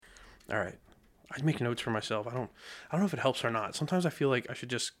All right. I make notes for myself. I don't know if it helps or not. Sometimes I feel like I should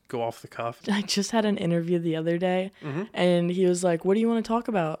just go off the cuff. I just had an interview the other day, and he was like, "What do you want to talk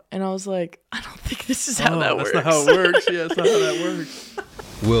about?" And I was like, "I don't think this is how that works." That's not how it works. Yeah, it's not how that works.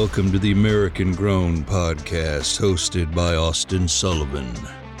 Welcome to the American Grown Podcast, hosted by Austin Sullivan.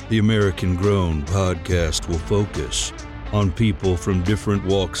 The American Grown Podcast will focus on people from different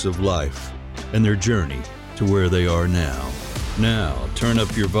walks of life and their journey to where they are now. Now, turn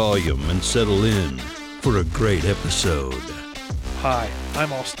up your volume and settle in for a great episode. Hi,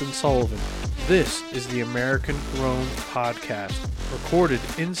 I'm Austin Sullivan. This is the American Grown Podcast, recorded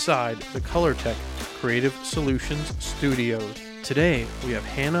inside the ColorTech Creative Solutions Studios. Today, we have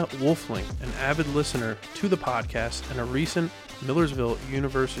Hannah Woelfling, an avid listener to the podcast and a recent Millersville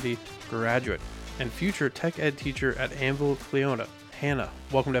University graduate and future tech ed teacher at Anvil Cleona. Hannah,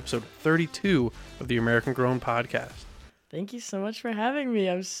 welcome to episode 32 of the American Grown Podcast. Thank you so much for having me.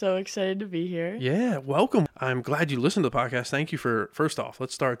 I'm so excited to be here. Yeah, welcome. I'm glad you listened to the podcast. Thank you for, first off,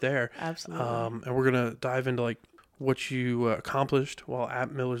 let's start there. Absolutely. And we're going to dive into like what you accomplished while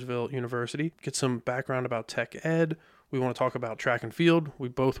at Millersville University, get some background about tech ed. We want to talk about track and field. We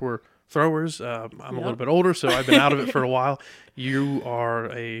both were throwers. I'm a little bit older, so I've been out of it for a while. You are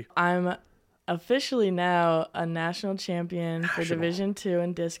I'm officially now a national champion for Division II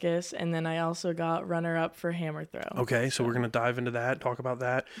in discus, and then I also got runner-up for hammer throw. Okay, so we're going to dive into that, talk about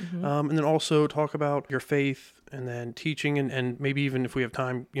that, and then also talk about your faith and then teaching and maybe even if we have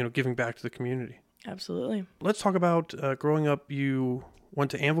time, giving back to the community. Absolutely. Let's talk about growing up. You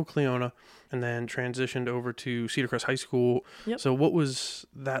went to Anvil Cleona and then transitioned over to Cedar Crest High School. Yep. So what was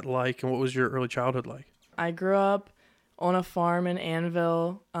that like, and what was your early childhood like? I grew up on a farm in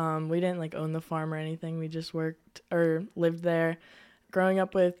Anvil. We didn't own the farm or anything. We just worked or lived there. Growing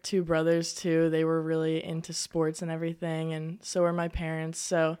up with two brothers too, they were really into sports and everything, and so were my parents.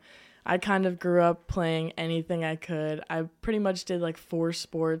 So I kind of grew up playing anything I could. I pretty much did 4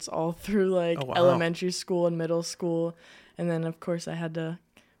 sports all through elementary school and middle school. And then of course I had to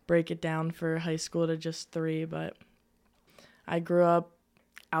break it down for high school to just 3, but I grew up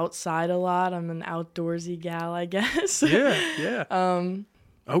outside a lot. I'm an outdoorsy gal, I guess. Yeah.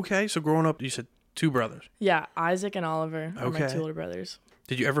 Okay, so growing up, you said 2 brothers. Yeah, Isaac and Oliver are my 2 older brothers.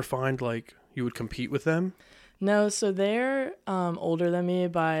 Did you ever find you would compete with them? No, so they're older than me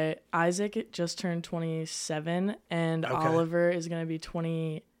by Isaac just turned 27, and Oliver is going to be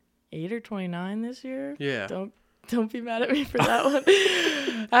 28 or 29 this year. Yeah. Don't be mad at me for that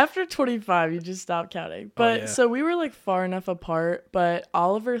one. After 25, you just stop counting. But so we were far enough apart, but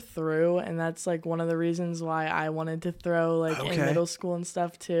Oliver threw, and that's one of the reasons why I wanted to throw in middle school and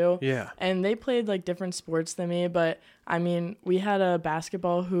stuff too. Yeah. And they played different sports than me, but I mean, we had a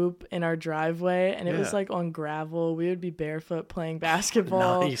basketball hoop in our driveway, and it was on gravel. We would be barefoot playing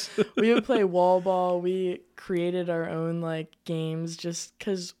basketball. Nice. We would play wall ball. We created our own games just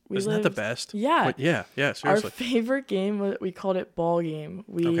because we Isn't that the best? Yeah. But yeah, seriously. Our favorite game, we called it ball game.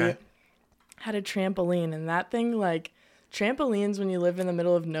 We had a trampoline, and that thing, trampolines when you live in the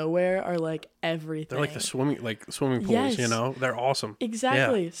middle of nowhere are everything. They're the swimming pools, Yes. They're awesome.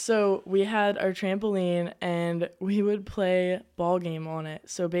 Exactly. Yeah. So we had our trampoline and we would play ball game on it.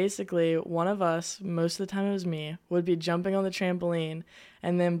 So basically one of us, most of the time it was me, would be jumping on the trampoline,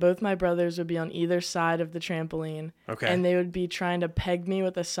 and then both my brothers would be on either side of the trampoline. Okay. And they would be trying to peg me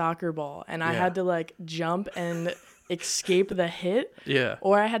with a soccer ball, and I had to jump and escape the hit,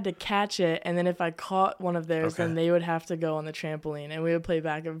 or I had to catch it, and then if I caught one of theirs, then they would have to go on the trampoline, and we would play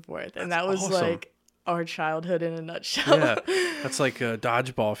back and forth. And that was awesome. Our childhood in a nutshell. Yeah, that's like a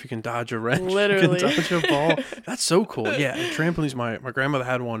dodgeball. If you can dodge a wrench, literally, you can dodge a ball. That's so cool. Yeah, and trampolines. My grandmother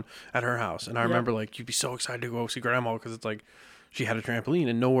had one at her house, and I remember you'd be so excited to go see grandma because it's she had a trampoline,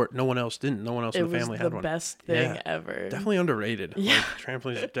 and no one else didn't. No one else in the family had one. It was the best thing ever. Definitely underrated. Yeah.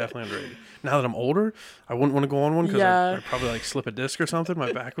 Trampolines are definitely underrated. Now that I'm older, I wouldn't want to go on one because I'd probably slip a disc or something.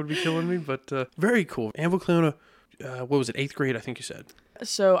 My back would be killing me, but very cool. Anvil Cleona, what was it, 8th grade, I think you said?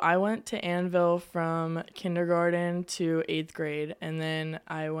 So I went to Anvil from kindergarten to 8th grade, and then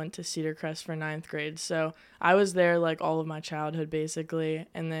I went to Cedar Crest for 9th grade. So I was there all of my childhood basically,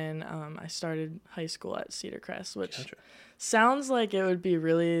 and then I started high school at Cedar Crest, which sounds like it would be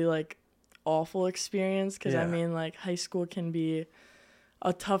really awful experience because I mean high school can be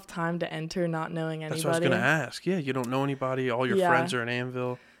a tough time to enter not knowing anybody. That's what I was going to ask. Yeah, you don't know anybody. All your friends are in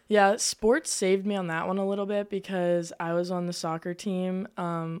Anvil. Yeah, sports saved me on that one a little bit because I was on the soccer team.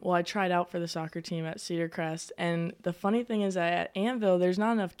 I tried out for the soccer team at Cedar Crest. And the funny thing is that at Anvil, there's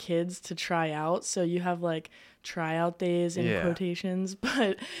not enough kids to try out. So you have like tryout days in quotations,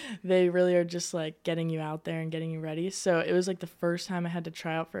 but they really are just like getting you out there and getting you ready. So it was like the first time I had to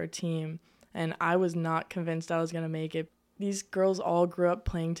try out for a team. And I was not convinced I was going to make it. These girls all grew up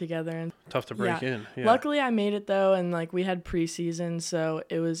playing together. And tough to break in. Yeah. Luckily, I made it, though, and like we had preseason, so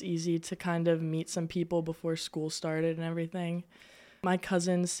it was easy to kind of meet some people before school started and everything. My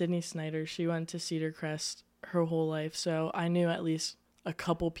cousin, Sydney Snyder, she went to Cedar Crest her whole life, so I knew at least a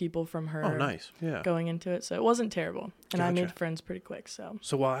couple people from her going into it, so it wasn't terrible. And I made friends pretty quick. So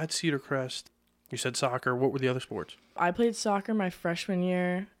while at Cedar Crest, you said soccer. What were the other sports? I played soccer my freshman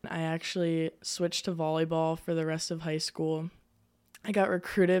year. I actually switched to volleyball for the rest of high school. I got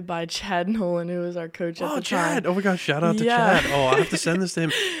recruited by Chad Nolan, who was our coach at the time. Oh, Chad! Oh my gosh, shout out to Chad. Oh, I have to send this to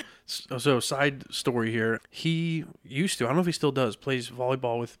him. So, side story here. He used to, I don't know if he still does, plays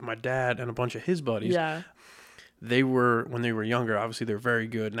volleyball with my dad and a bunch of his buddies. Yeah. They were, when they were younger, obviously they're very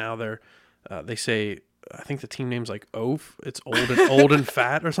good. Now they're, they say, I think the team name's like Oaf. It's old and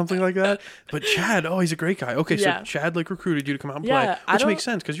fat or something like that. But Chad, he's a great guy. Okay, so Chad like recruited you to come out and play, which makes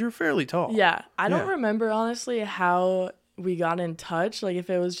sense because you're fairly tall. Yeah, I don't remember honestly how we got in touch, like if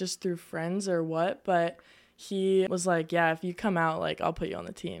it was just through friends or what, but he was like, yeah, if you come out, like I'll put you on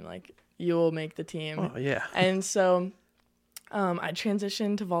the team, like you will make the team. Oh yeah. And so I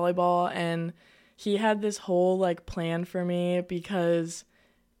transitioned to volleyball, and he had this whole like plan for me because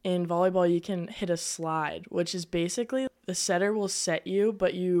in volleyball, you can hit a slide, which is basically the setter will set you,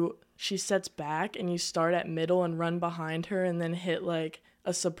 but she sets back and you start at middle and run behind her and then hit like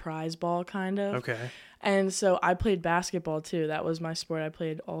a surprise ball kind of. Okay. And so I played basketball too. That was my sport I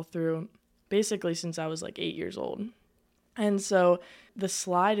played all through basically since I was like 8 years old. And so the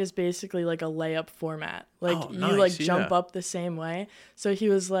slide is basically like a layup format. Like you like jump up the same way. So he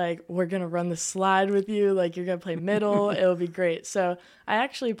was like, we're going to run the slide with you. Like you're going to play middle. It'll be great. So I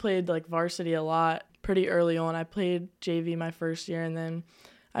actually played like varsity a lot pretty early on. I played JV my first year, and then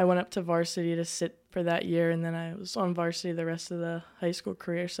I went up to varsity to sit for that year. And then I was on varsity the rest of the high school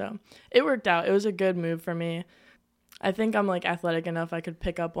career. So it worked out. It was a good move for me. I think I'm like athletic enough I could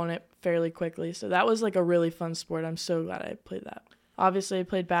pick up on it fairly quickly. So that was like a really fun sport. I'm so glad I played that. Obviously, I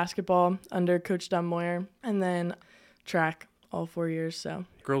played basketball under Coach Dunmoyer, and then track all 4 years. So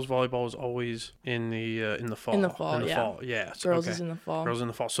girls volleyball was always in the fall. In the fall, yeah. Girls is in the fall. Girls in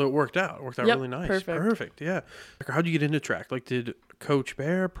the fall. So it worked out. It worked out really nice. Perfect. Yeah. How'd you get into track? Like, did Coach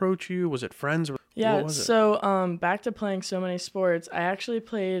Bear approach you? Was it friends? Yeah. What was it? So back to playing so many sports. I actually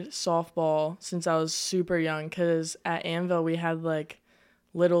played softball since I was super young, because at Anvil we had like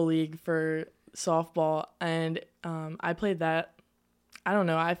little league for softball, and I played that. I don't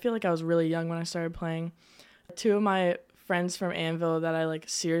know. I feel like I was really young when I started playing. Two of my friends from Anvil that I like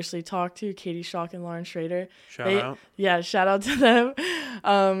seriously talked to, Katie Schock and Lauren Schrader. Shout out. Yeah, shout out to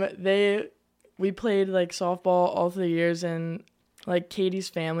them. We played like softball all 3 years, and like Katie's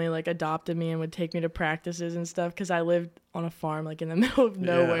family like adopted me and would take me to practices and stuff because I lived on a farm like in the middle of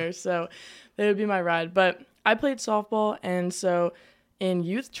nowhere. So they would be my ride. But I played softball, and so in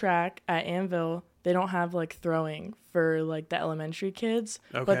youth track at Anvil, they don't have like throwing for like the elementary kids,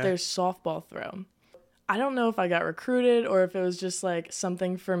 but there's softball throw. I don't know if I got recruited or if it was just like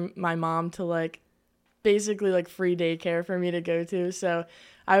something for my mom to like basically like free daycare for me to go to. So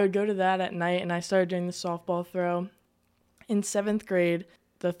I would go to that at night, and I started doing the softball throw. In 7th grade,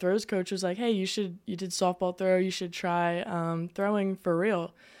 the throws coach was like, hey, you did softball throw, you should try throwing for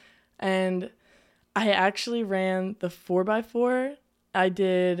real. And I actually ran the 4x4. I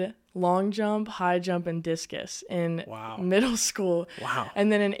did long jump, high jump, and discus in middle school. Wow. And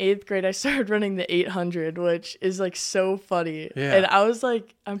then in 8th grade, I started running the 800, which is like so funny. Yeah. And I was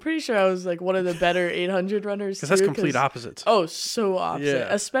like, I'm pretty sure I was like one of the better 800 runners too. Because that's complete opposites. Oh, so opposite.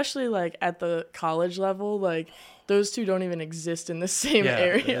 Yeah. Especially like at the college level, like those two don't even exist in the same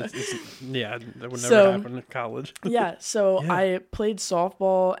area. That would never happen in college. I played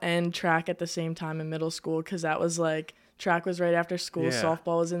softball and track at the same time in middle school, because that was like, track was right after school,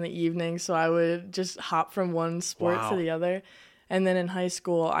 softball was in the evening, so I would just hop from one sport to the other. And then in high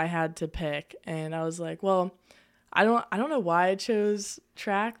school, I had to pick, and I was like, well, I don't know why I chose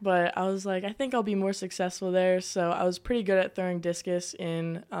track, but I was like, I think I'll be more successful there. So I was pretty good at throwing discus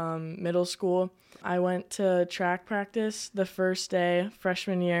in middle school. I went to track practice the first day,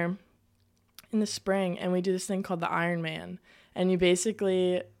 freshman year, in the spring, and we do this thing called the Ironman, and you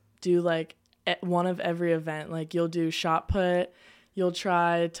basically do like one of every event. Like you'll do shot put, you'll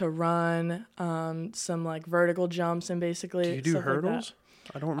try to run some like vertical jumps, and basically do you do hurdles?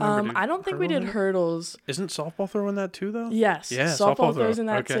 I don't remember. I don't think we did hurdles. Isn't softball throwing that too, though? Yes. Yeah, softball throws in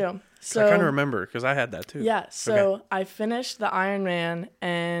that okay. too. So I kind of remember because I had that too. Yeah. So I finished the Ironman,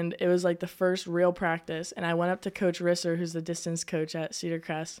 and it was like the first real practice. And I went up to Coach Risser, who's the distance coach at Cedar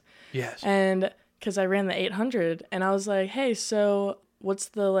Crest. Yes. And because I ran the 800, and I was like, hey, so what's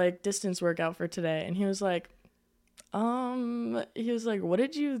the like distance workout for today? And he was like, what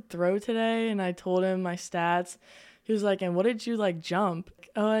did you throw today? And I told him my stats. He was like, and what did you like jump?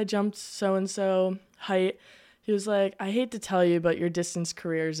 Oh, I jumped so-and-so height. He was like, I hate to tell you, but your distance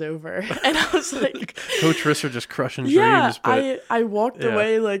career is over. And I was like, Coach Risser just crushing yeah, dreams. But I walked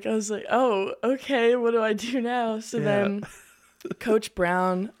away like, I was like, oh, okay, what do I do now? So then Coach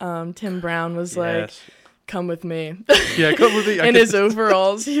Brown, Tim Brown was like, come with me. Yeah, come with me. In his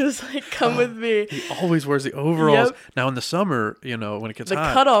overalls. He was like, come with me. He always wears the overalls. Yep. Now in the summer, you know, when it gets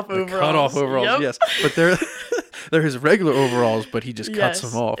hot. Cutoff the overalls. Cutoff overalls, Yep. yes. But they're his regular overalls, but he just cuts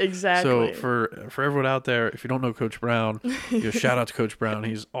them off. Exactly. So for everyone out there, if you don't know Coach Brown, shout out to Coach Brown.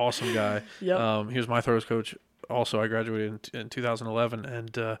 He's an awesome guy. Yep. He was my throws coach also. I graduated in 2011,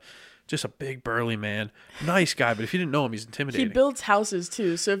 and just a big burly man, nice guy. But if you didn't know him, he's intimidating. He builds houses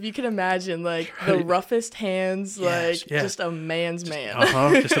too, so if you can imagine, like the roughest hands, just a man's man.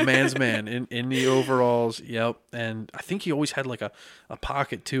 Just a man's man in the overalls. Yep. And I think he always had like a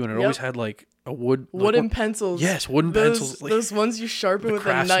pocket too, and it always had like a wooden pencils. Yes, wooden pencils. Those ones you sharpen with a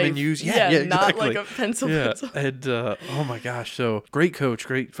knife. Craftsmen use. Yeah, exactly. Not like a pencil. And oh my gosh, so great coach,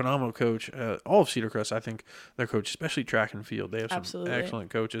 phenomenal coach. All of Cedar Crest, I think their coach, especially track and field, they have some excellent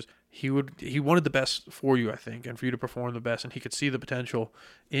coaches. He wanted the best for you, I think, and for you to perform the best, and he could see the potential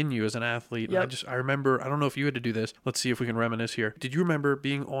in you as an athlete. Yep. And I remember, I don't know if you had to do this. Let's see if we can reminisce here. Did you remember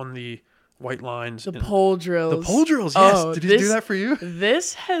being on the white lines? The pole drills. The pole drills, yes. Oh, Did he do that for you?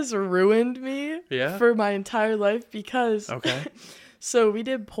 This has ruined me for my entire life because... Okay. So we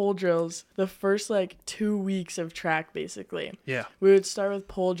did pole drills the first 2 weeks of track, basically. Yeah. We would start with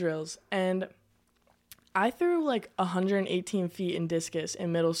pole drills, and I threw 118 feet in discus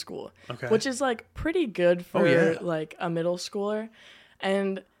in middle school, which is pretty good for a middle schooler.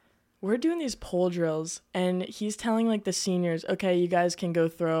 And we're doing these pole drills, and he's telling the seniors, okay, you guys can go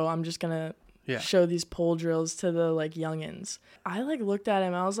throw. I'm just gonna show these pole drills to the youngins. I looked at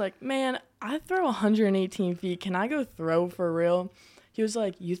him. I was like, man, I throw 118 feet. Can I go throw for real? He was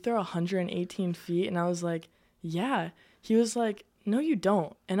like, you throw 118 feet? And I was like, yeah. He was like, no, you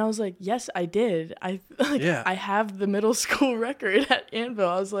don't. And I was like, yes, I did. I have the middle school record at Anvil.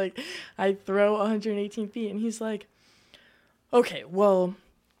 I was like, I throw 118 feet. And he's like, okay, well,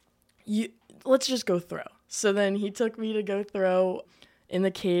 let's just go throw. So then he took me to go throw in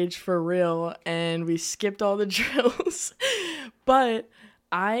the cage for real, and we skipped all the drills. But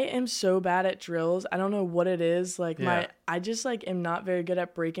I am so bad at drills. I don't know what it is. I just am not very good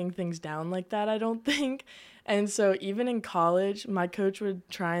at breaking things down like that, I don't think. And so even in college, my coach would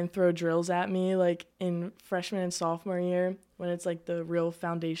try and throw drills at me in freshman and sophomore year when it's the real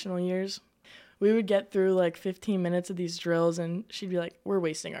foundational years. We would get through 15 minutes of these drills, and she'd be like, we're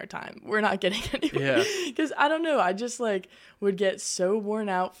wasting our time. We're not getting anywhere. Yeah. Because I don't know. I just would get so worn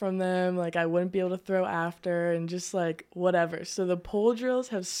out from them. I wouldn't be able to throw after and just whatever. So the pole drills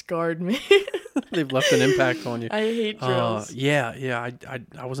have scarred me. They've left an impact on you. I hate drills. I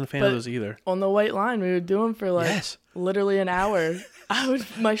wasn't a fan of those either. On the white line, we would do them for literally an hour.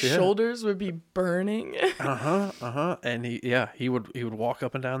 My shoulders would be burning. And he would walk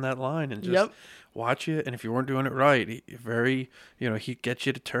up and down that line and just watch you. And if you weren't doing it right, he'd get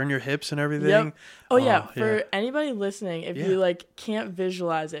you to turn your hips and everything. Yep. Oh yeah. For anybody listening, if you can't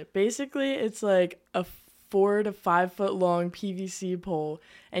visualize it, basically it's a 4 to 5 foot long PVC pole,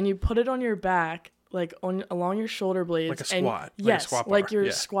 and you put it on your back, along your shoulder blades, like a squat. Yes, a squat bar.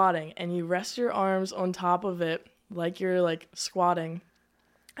 You're squatting, and you rest your arms on top of it, you're squatting,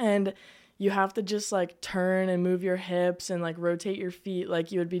 and you have to just turn and move your hips and rotate your feet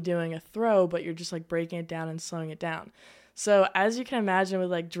like you would be doing a throw, but you're just breaking it down and slowing it down. So as you can imagine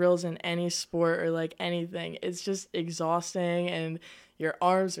with drills in any sport or anything, it's just exhausting, and your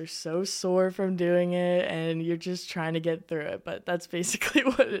arms are so sore from doing it, and you're just trying to get through it. But that's basically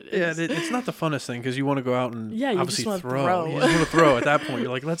what it is. Yeah, it's not the funnest thing because you want to go out and obviously throw. You just want to throw at that point.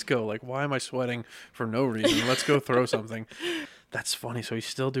 You're like, let's go. Why am I sweating for no reason? Let's go throw something. That's funny. So he's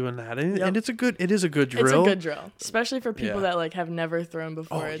still doing that, and it is a good drill. It's a good drill, especially for people that have never thrown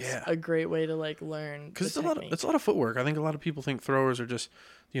before. It's a great way to learn. Because it's a lot of footwork. I think a lot of people think throwers are just,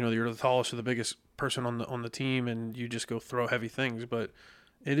 you're the tallest or the biggest person on the team, and you just go throw heavy things. But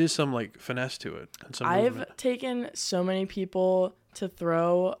it is some finesse to it. And some I've taken so many people to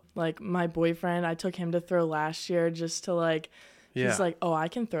throw. My boyfriend, I took him to throw last year just to Yeah. He's like, oh, I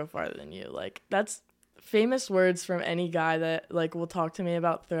can throw farther than you. Like, that's famous words from any guy that like will talk to me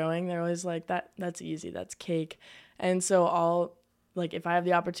about throwing. They're always like, that's easy, that's cake. And so I'll, like, if I have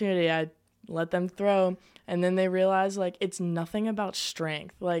the opportunity, I let them throw, and then they realize like it's nothing about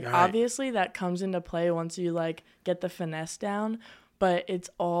strength. Like, right. Obviously that comes into play once you like get the finesse down, but it's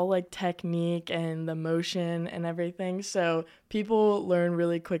all like technique and the motion and everything. So people learn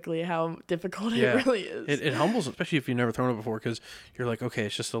really quickly how difficult it really is. It humbles, especially if you've never thrown it before, because you're like, okay,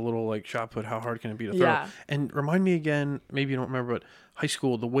 it's just a little like shot put. How hard can it be to throw? Yeah. And remind me again, maybe you don't remember, but high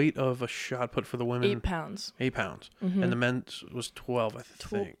school, the weight of a shot put for the women, 8 pounds. 8 pounds. Mm-hmm. And the men's was 12, I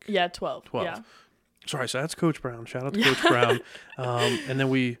think. Yeah, 12. 12. Yeah. Sorry, so that's Coach Brown. Shout out to Coach Brown. And then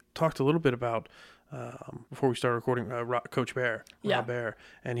we talked a little bit about, before we started recording, Coach Bear, Rob Bear.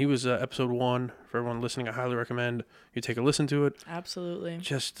 And he was episode 1. For everyone listening, I highly recommend you take a listen to it. Absolutely.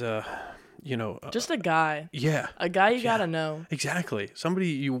 Just, just a guy. Yeah. A guy you gotta know. Exactly. Somebody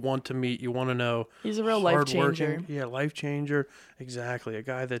you want to meet, you want to know. He's a real life changer. Yeah, life changer. Exactly. A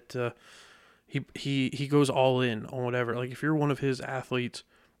guy that he goes all in on whatever. Like, if you're one of his athletes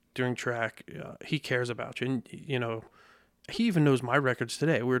doing track, he cares about you. And, he even knows my records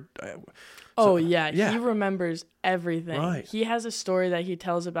today. He remembers everything. Right. He has a story that he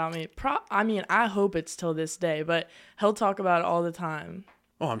tells about me. I hope it's till this day, but he'll talk about it all the time.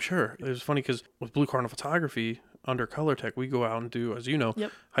 Oh, I'm sure. It was funny because with Blue Cardinal Photography under Color Tech, we go out and do, as you know,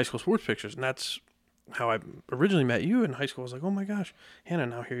 high school sports pictures. And that's how I originally met you in high school. I was like, oh my gosh, Hannah,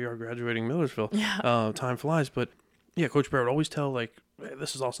 now here you are graduating Millersville. Yeah. Time flies. But yeah, Coach Bear would always tell, like, hey,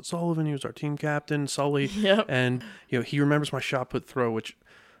 this is Austin Sullivan. He was our team captain, Sully. Yep. And, he remembers my shot put throw, which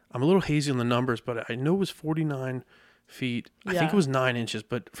I'm a little hazy on the numbers, but I know it was 49 feet. I think it was 9 inches,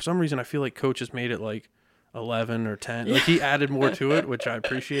 but for some reason I feel like Coach has made it like 11 or 10. Like, he added more to it, which I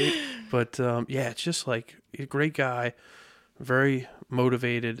appreciate. But it's just like a great guy, very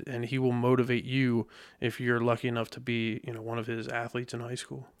motivated, and he will motivate you if you're lucky enough to be, one of his athletes in high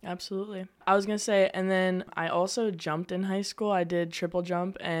school. Absolutely. I was going to say, and then I also jumped in high school. I did triple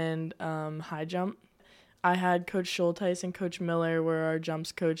jump and high jump. I had Coach Schulteis and Coach Miller were our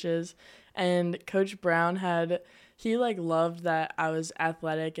jumps coaches, and Coach Brown he loved that I was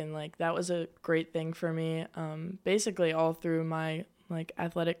athletic, and like that was a great thing for me, basically all through my like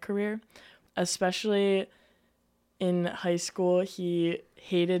athletic career, especially in high school. He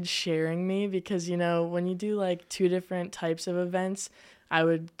hated sharing me because, when you do like 2 different types of events, I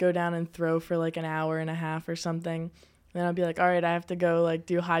would go down and throw for like an hour and a half or something. Then I'd be like, all right, I have to go like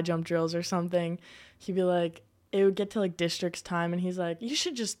do high jump drills or something. He'd be like, it would get to like districts time, and he's like, you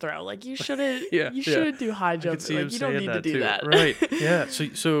should just throw. Like, you shouldn't shouldn't do high jump. Like, you don't need to do that. Right. Yeah.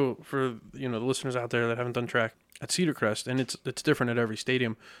 So for, the listeners out there that haven't done track at Cedar Crest, and it's different at every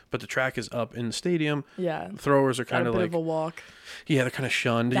stadium, but the track is up in the stadium. Yeah. Throwers are kind of like a walk. Yeah, they're kind of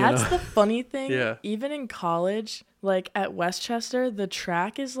shunned. That's the funny thing. Yeah. Even in college, like at Westchester, the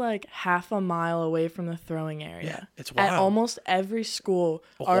track is like half a mile away from the throwing area. Yeah, it's wild. At almost every school.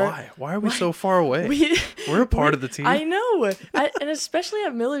 Why? Why are we so far away? We're a part of the team. I know. And especially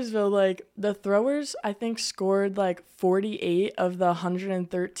at Millersville, like the throwers, I think, scored like 48 of the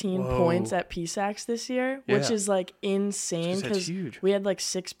 113 points at PSACs this year, which is like insane because we had like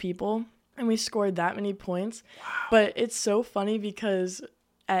 6 people. And we scored that many points. Wow. But it's so funny because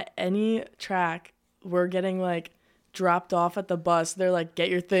at any track, we're getting like dropped off at the bus. They're like, get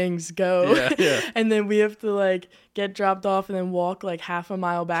your things, go. Yeah. And then we have to like get dropped off and then walk like half a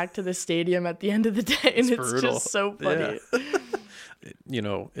mile back to the stadium at the end of the day. And it's just so funny.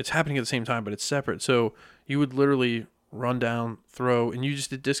 Yeah. It's happening at the same time, but it's separate. So you would literally run down, throw, and you just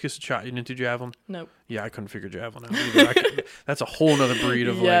did discus and shot. You didn't do javelin? Nope. Yeah, I couldn't figure javelin out either. That's a whole nother breed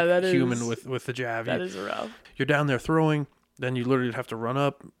of human with the jav. That is rough. You're down there throwing, then you literally have to run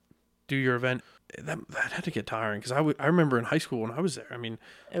up, do your event. That had to get tiring because I remember in high school when I was there. I mean,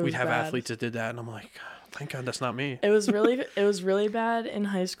 we'd have athletes that did that, and I'm like, thank God that's not me. It was really bad in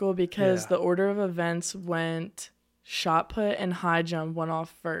high school because the order of events went shot put and high jump went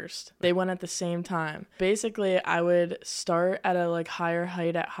off first. They went at the same time. Basically, I would start at a like higher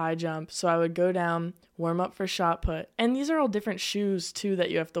height at high jump. So I would go down, warm up for shot put. And these are all different shoes too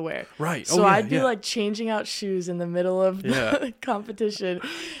that you have to wear. Right. So I'd be like changing out shoes in the middle of the competition.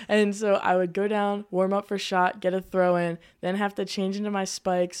 And so I would go down, warm up for shot, get a throw in, then have to change into my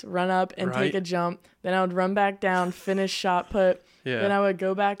spikes, run up and take a jump. Then I would run back down, finish shot put. Yeah. Then I would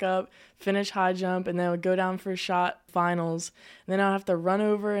go back up, finish high jump, and then I would go down for shot finals. And then I'd have to run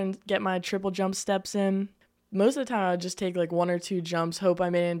over and get my triple jump steps in. Most of the time I would just take like 1 or 2 jumps, hope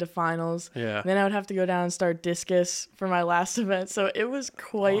I made it into finals. Yeah. And then I would have to go down and start discus for my last event. So it was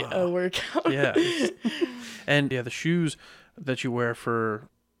quite a workout. Yeah. And the shoes, that you wear for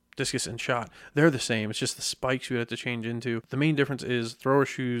discus and shot, they're the same. It's just the spikes you have to change into. The main difference is thrower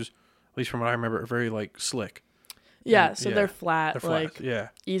shoes, at least from what I remember, are very like slick. Yeah, And, so they're flat, they're like flat. Yeah.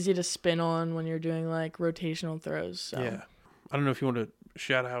 easy to spin on when you're doing like rotational throws. So. Yeah. I don't know if you want to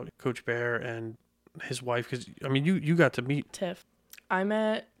shout out Coach Bear and his wife, because I mean you got to meet Tiff. I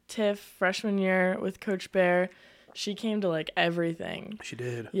met Tiff freshman year with Coach Bear. She came to like everything. She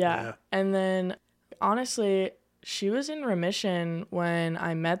did. Yeah. And then honestly, she was in remission when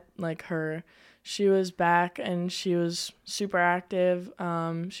I met like her. She was back and she was super active.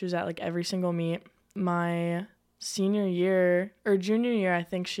 She was at like every single meet. My senior year or junior year, I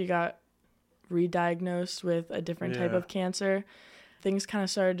think she got re-diagnosed with a different type of cancer. Things kind of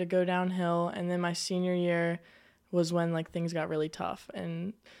started to go downhill, and then my senior year was when like things got really tough,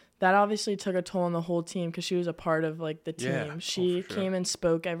 and that obviously took a toll on the whole team because she was a part of like the team. Yeah. She came and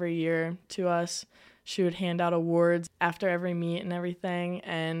spoke every year to us. She would hand out awards after every meet and everything,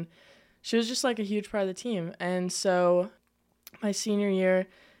 and she was just like a huge part of the team. And so my senior year,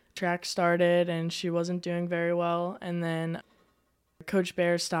 track started and she wasn't doing very well, and then Coach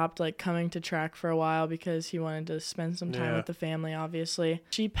Bear stopped like coming to track for a while because he wanted to spend some time with the family, obviously.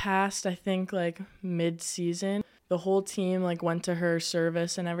 She passed, I think, like mid-season. The whole team like went to her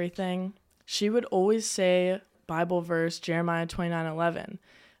service and everything. She would always say Bible verse Jeremiah 29:11.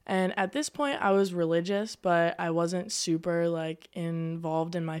 And at this point I was religious, but I wasn't super like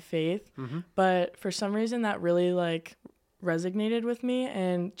involved in my faith. Mm-hmm. But for some reason that really like resonated with me,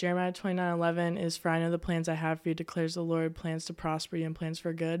 and Jeremiah 29:11 is, for I know the plans I have for you, declares the Lord, plans to prosper you and plans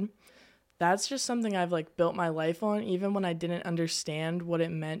for good. That's just something I've like built my life on, even when I didn't understand what it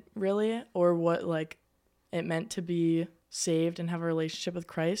meant really, or what like it meant to be saved and have a relationship with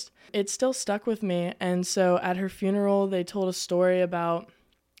Christ. It still stuck with me. And so at her funeral, they told a story about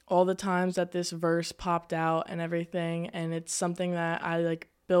all the times that this verse popped out and everything, and it's something that I like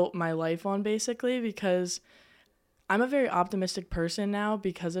built my life on basically, because I'm a very optimistic person now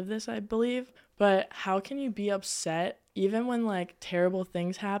because of this, I believe. But how can you be upset even when like terrible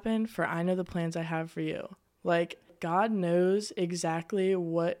things happen? For I know the plans I have for you. Like God knows exactly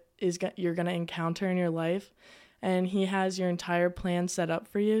what you're going to encounter in your life, and he has your entire plan set up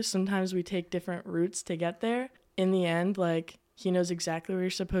for you. Sometimes we take different routes to get there. In the end, like he knows exactly where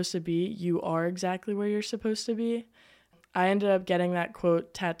you're supposed to be. You are exactly where you're supposed to be. I ended up getting that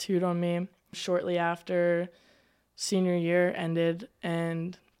quote tattooed on me shortly after senior year ended,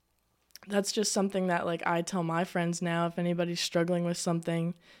 and that's just something that like I tell my friends now. If anybody's struggling with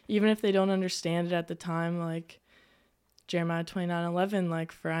something, even if they don't understand it at the time, like Jeremiah 29:11,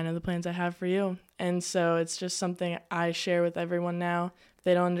 like for I know the plans I have for you. And so it's just something I share with everyone now. If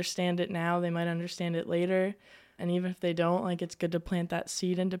they don't understand it now, they might understand it later. And even if they don't, like it's good to plant that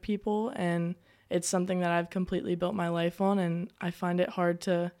seed into people, and it's something that I've completely built my life on, and I find it hard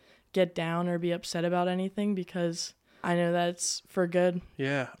to get down or be upset about anything because I know that it's for good.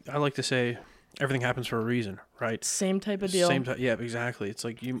 Yeah, I like to say everything happens for a reason, right? Same type of deal. Yeah, exactly. It's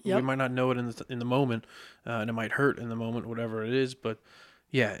like you might not know it in the moment, and it might hurt in the moment, whatever it is. But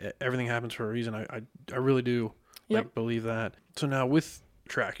yeah, everything happens for a reason. I really do believe that. So now with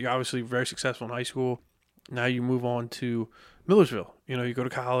track, you're obviously very successful in high school. Now you move on to Millersville. You know, you go to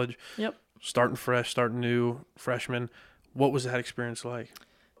college. Yep. Starting fresh, starting new, freshman. What was that experience like?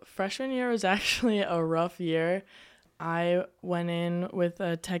 Freshman year was actually a rough year. I went in with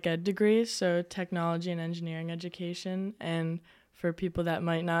a tech ed degree, so technology and engineering education. And for people that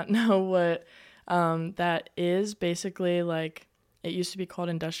might not know what that is, basically like it used to be called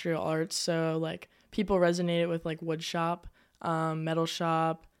industrial arts. So like people resonated with like wood shop, metal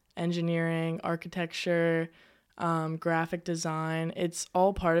shop, engineering, architecture, graphic design. It's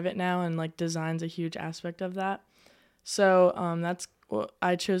all part of it now, and like design's a huge aspect of that. So that's what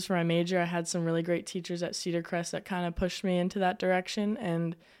I chose for my major. I had some really great teachers at Cedar Crest that kind of pushed me into that direction,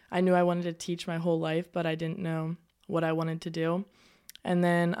 and I knew I wanted to teach my whole life, but I didn't know what I wanted to do. And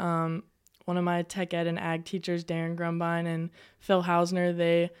then one of my tech ed and ag teachers, Darren Grumbine and Phil Hausner,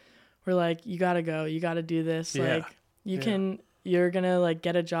 they were like, you got to go, you got to do this. Yeah. Like you're going to like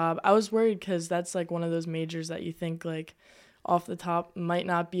get a job. I was worried because that's like one of those majors that you think like off the top might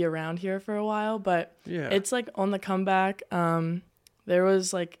not be around here for a while, but it's like on the comeback. There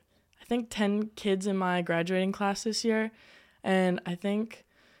was like, I think 10 kids in my graduating class this year, and I think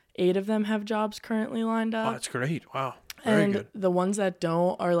 8 of them have jobs currently lined up. Oh, that's great. Wow. Very good. The ones that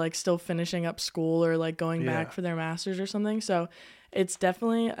don't are like still finishing up school or like going back for their master's or something. So it's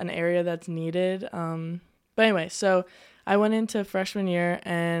definitely an area that's needed. But anyway, so I went into freshman year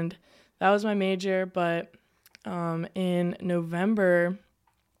and that was my major, but in November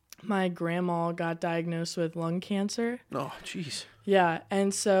my grandma got diagnosed with lung cancer. Oh, jeez. Yeah,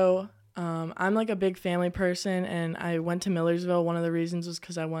 and so I'm like a big family person, and I went to Millersville. One of the reasons was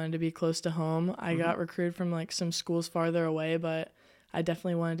because I wanted to be close to home. I got recruited from like some schools farther away, but I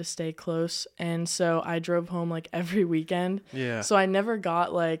definitely wanted to stay close. And so I drove home like every weekend. Yeah. So I never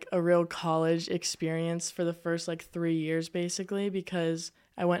got like a real college experience for the first like 3 years basically, because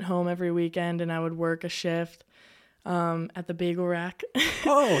I went home every weekend and I would work a shift at the Bagel Rack.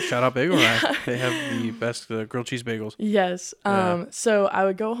 Oh, shout out Bagel Rack. They have the best grilled cheese bagels. Yes. Yeah. So I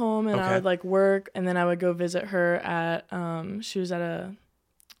would go home and I Okay. would like work, and then I would go visit her at she was at a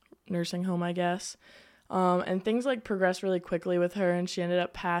nursing home, I guess. And things like progressed really quickly with her, and she ended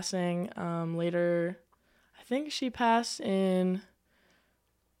up passing later. I think she passed in,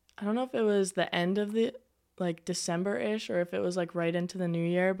 I don't know if it was the end of the like December-ish or if it was like right into the new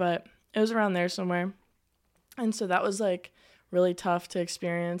year, but it was around there somewhere. And so that was like really tough to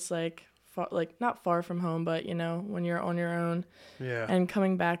experience, like not far from home, but you know, when you're on your own. Yeah. And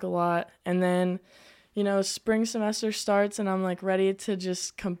coming back a lot. And then, you know, spring semester starts and I'm like ready to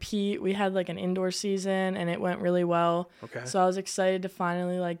just compete. We had like an indoor season and it went really well. Okay. So I was excited to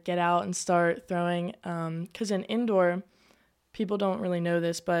finally like get out and start throwing. 'Cause in indoor, people don't really know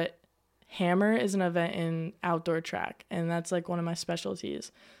this, but hammer is an event in outdoor track, and that's like one of my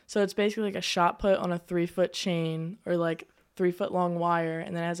specialties. So it's basically like a shot put on a 3-foot chain or like 3-foot long wire,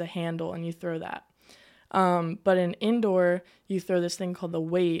 and then it has a handle and you throw that. But in indoor, you throw this thing called the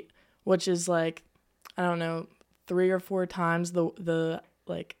weight, which is like, I don't know, 3 or 4 times the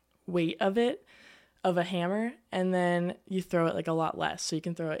like weight of a hammer, and then you throw it like a lot less, so you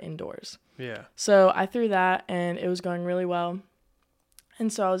can throw it indoors. Yeah. So I threw that and it was going really well.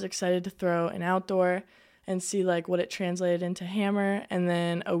 And so I was excited to throw an outdoor and see like what it translated into hammer. And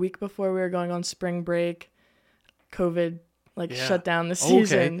then a week before we were going on spring break, COVID shut down the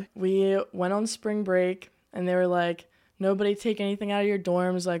season. Okay. We went on spring break and they were like, nobody take anything out of your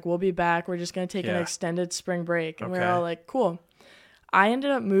dorms. Like, we'll be back. We're just going to take an extended spring break. And we were all like, cool. I ended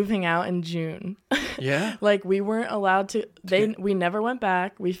up moving out in June. Yeah. Like, we weren't allowed to, we never went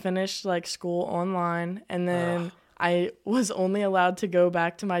back. We finished like school online, and then I was only allowed to go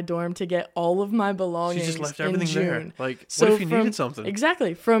back to my dorm to get all of my belongings. She just left in everything June. there. Like, so what if you needed something?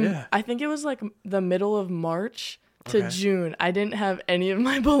 Exactly. I think it was like the middle of March to June. I didn't have any of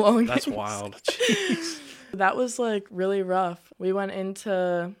my belongings. That's wild. Jeez. That was like really rough. We went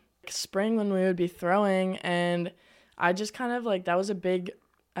into spring when we would be throwing, and I just kind of like, that was a big,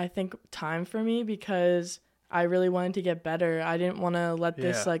 I think, time for me because I really wanted to get better. I didn't want to let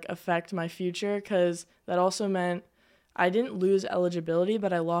this like affect my future, because that also meant I didn't lose eligibility,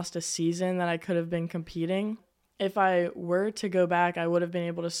 but I lost a season that I could have been competing. If I were to go back, I would have been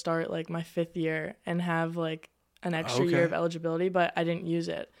able to start like my 5th year and have like an extra year of eligibility, but I didn't use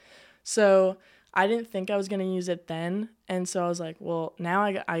it. So I didn't think I was going to use it then. And so I was like, well, now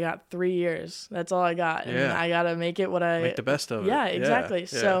I got 3 years. That's all I got. And I got to make it make the best of it. Yeah, exactly. Yeah.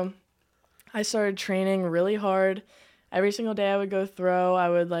 So I started training really hard. Every single day I would go throw. I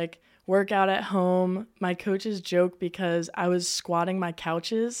would like work out at home. My coaches joke because I was squatting my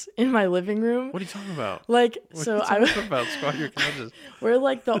couches in my living room. What are you talking about? Like, what so are you talking about squat your couches? Where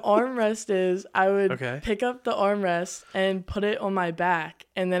like the armrest is, I would pick up the armrest and put it on my back,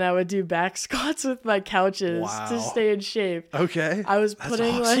 and then I would do back squats with my couches to stay in shape. Okay. I was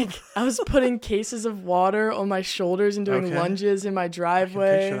putting cases of water on my shoulders and doing lunges in my driveway.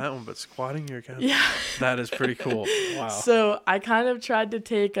 I can picture that one, but squatting your couch. Yeah. That is pretty cool. Wow. So I kind of tried to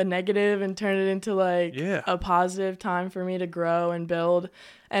take a negative and turn it into like a positive time for me to grow and build.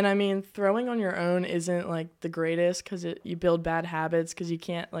 And I mean, throwing on your own isn't like the greatest, because you build bad habits because you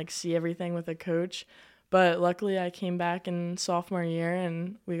can't like see everything with a coach. But luckily I came back in sophomore year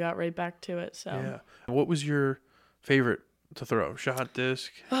and we got right back to it. So yeah. What was your favorite to throw? Shot,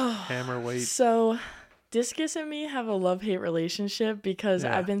 disc, hammer, weight? So discus and me have a love-hate relationship because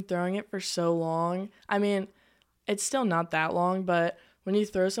I've been throwing it for so long. I mean, it's still not that long, but when you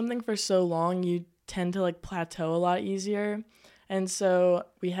throw something for so long, you tend to like plateau a lot easier. And so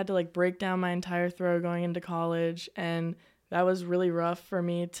we had to like break down my entire throw going into college, and that was really rough for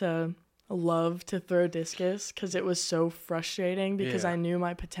me to love to throw discus because it was so frustrating because I knew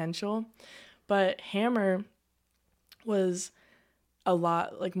my potential. But hammer was a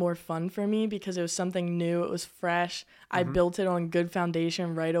lot like more fun for me because it was something new. It was fresh. I built it on good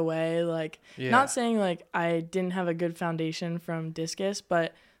foundation right away. Like, not saying like I didn't have a good foundation from discus,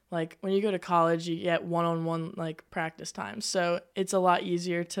 but like when you go to college, you get one-on-one like practice time. So it's a lot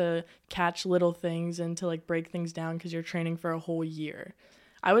easier to catch little things and to like break things down because you're training for a whole year.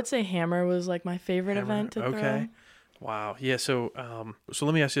 I would say hammer was like my favorite event to throw. Wow. Yeah. So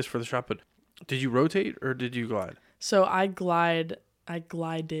let me ask you this for the shot put. Did you rotate or did you glide? So I glided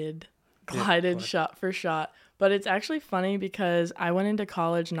glide. shot for shot. But it's actually funny because I went into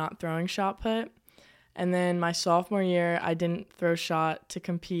college not throwing shot put. And then my sophomore year, I didn't throw shot to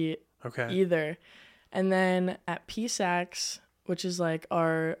compete either. And then at PSACs, which is like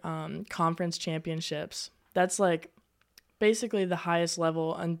our conference championships, that's like basically the highest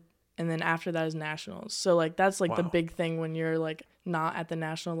level. And then after that is nationals. So like that's like the big thing when you're like not at the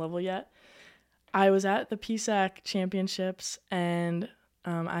national level yet. I was at the PSAC championships and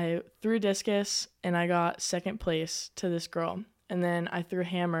I threw discus and I got second place to this girl. And then I threw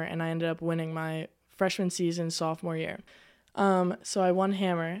hammer and I ended up winning my freshman season sophomore year. So I won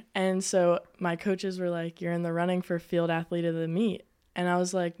hammer. And so my coaches were like, you're in the running for field athlete of the meet. And I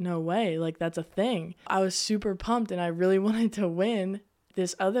was like, no way. Like that's a thing. I was super pumped and I really wanted to win.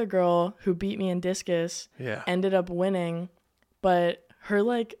 This other girl who beat me in discus ended up winning, but her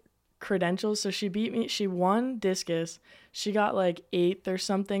like credentials, so she beat me, she won discus, she got like 8th or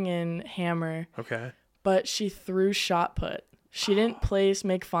something in hammer, but she threw shot put. She didn't place,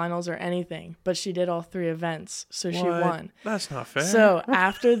 make finals or anything, but she did all 3 events, so she won. That's not fair. So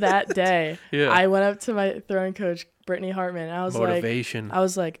after that day, I went up to my throwing coach Brittany Hartman and I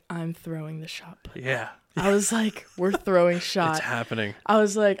was like, I'm throwing the shot put. I was like, we're throwing shot. It's happening. I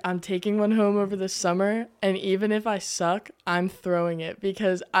was like, I'm taking one home over the summer, and even if I suck, I'm throwing it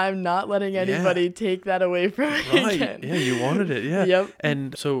because I'm not letting anybody take that away from me again. Yeah, you wanted it. Yeah. Yep.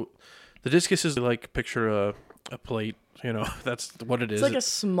 And so the discus is like, picture a plate. You know, that's what it is. It's like a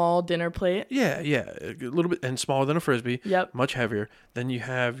small dinner plate. Yeah, a little bit, and smaller than a Frisbee. Yep. Much heavier. Then you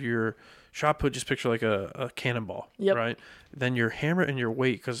have your shot put, just picture like a cannonball. Yep. Right? Then your hammer and your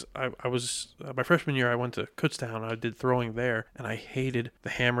weight, because I was, my freshman year, I went to Kutztown, I did throwing there, and I hated the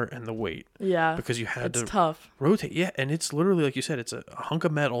hammer and the weight. Yeah. Because you had to tough. rotate. Yeah, and it's literally, like you said, it's a hunk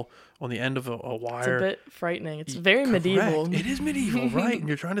of metal on the end of a wire. It's a bit frightening. It's very medieval. It is medieval, right? And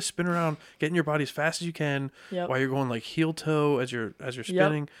you're trying to spin around, getting your body as fast as you can while you're going like heel toe as you're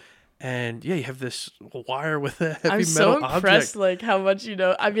spinning. And yeah, you have this wire with a heavy metal object. I'm so impressed, like how much you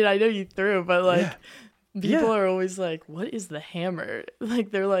know. I mean, I know you threw, but like people are always like, "What is the hammer?" Like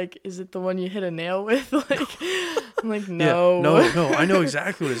they're like, "Is it the one you hit a nail with?" Like I'm like, "No, no, I know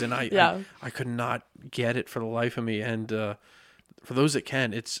exactly what it is," and I could not get it for the life of me. And for those that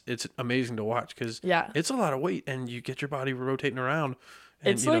can, it's amazing to watch because it's a lot of weight, and you get your body rotating around.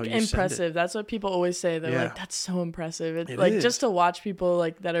 And, it's like impressive. That's what people always say. They're like, that's so impressive. It's like just to watch people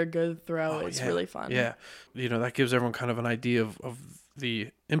like that are good throw. It's really fun. Yeah. You know, that gives everyone kind of an idea of the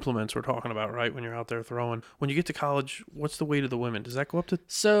implements we're talking about, right? When you're out there throwing. When you get to college, what's the weight of the women? Does that go up to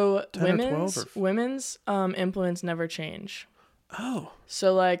 10 or 12? Women's implements never change. Oh.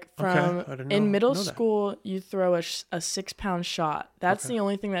 So like in middle school, you throw a 6-pound shot. That's the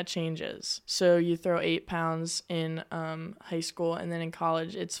only thing that changes. So you throw 8 pounds in high school, and then in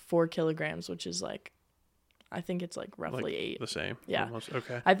college it's 4 kilograms, which is like, I think it's like roughly 8. The same. Yeah. Almost.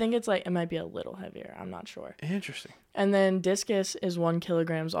 Okay. I think it's like, it might be a little heavier. I'm not sure. Interesting. And then discus is 1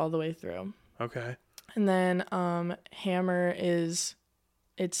 kilograms all the way through. Okay. And then hammer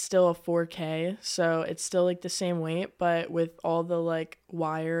it's still a 4K, so it's still like the same weight, but with all the like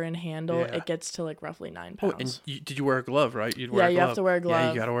wire and handle, it gets to like roughly 9 pounds. Oh, and did you wear a glove, right? You'd wear a glove. You have to wear a glove.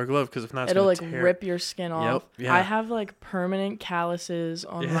 Yeah, you got to wear a glove because if not, it'll like tear. rip your skin off. Yep. Yeah. I have like permanent calluses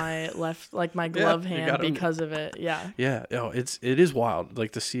on my left, like my glove hand because of it. Yeah. Yeah. Oh, it is wild.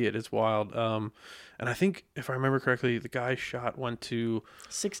 Like to see it, it's wild. And I think if I remember correctly, the guy's shot went to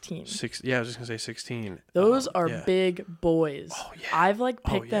 16. Yeah, I was just gonna say 16. Those are big boys. Oh yeah. I've like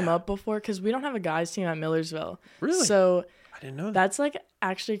picked them up before because we don't have a guys team at Millersville. Really? So I didn't know that. That's like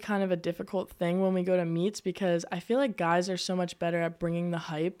actually kind of a difficult thing when we go to meets because I feel like guys are so much better at bringing the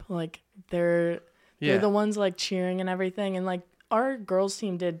hype. Like they're the ones like cheering and everything, and like our girls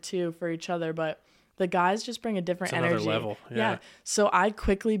team did too for each other, but the guys just bring a different energy. Another level. Yeah. So I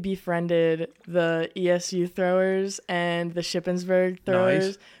quickly befriended the ESU throwers and the Shippensburg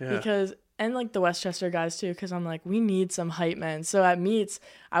throwers because, and like the Westchester guys too, because I'm like, we need some hype men. So at meets,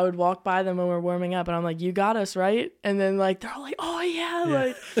 I would walk by them when we're warming up and I'm like, you got us, right? And then like, they're all like, oh yeah.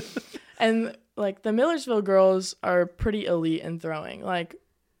 Like, and like the Millersville girls are pretty elite in throwing. Like,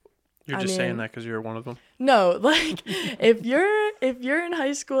 You're just saying that because you're one of them? No, like if you're in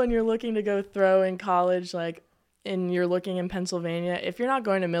high school and you're looking to go throw in college, like, and you're looking in Pennsylvania, if you're not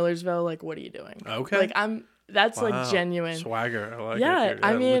going to Millersville, like, what are you doing? Okay. Like that's like genuine swagger. I like it. Yeah,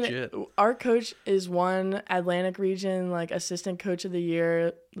 I mean, legit. Our coach is one Atlantic Region like assistant coach of the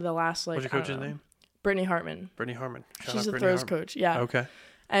year. The last like. What's your coach's name? Brittany Hartman. Brittany Hartman. She's a throws coach. Yeah. Okay.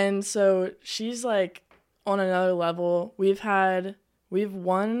 And so she's like on another level. We've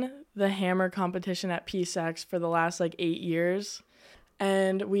won the hammer competition at PSACs for the last like 8 years.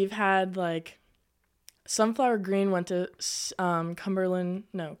 And we've had like Sunflower Green went to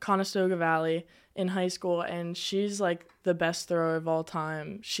Conestoga Valley in high school, and she's like the best thrower of all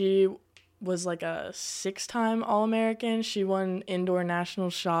time. She was like a 6-time All-American. She won indoor national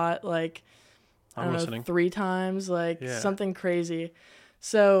shot like I don't know 3 times, like something crazy.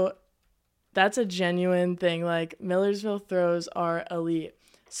 So that's a genuine thing. Like Millersville throws are elite.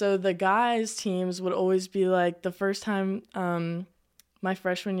 So the guys teams would always be like the first time my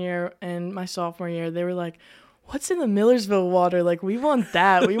freshman year and my sophomore year, they were like, what's in the Millersville water? Like, we want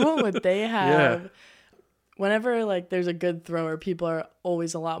that. We want what they have. Yeah. Whenever, like, there's a good thrower, people are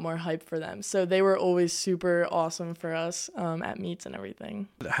always a lot more hyped for them. So they were always super awesome for us at meets and everything.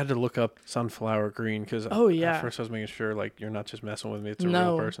 I had to look up Sunflower Green because at first I was making sure, like, you're not just messing with me. It's a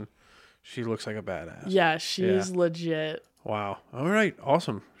real person. She looks like a badass. Yeah, she's legit. Wow. All right.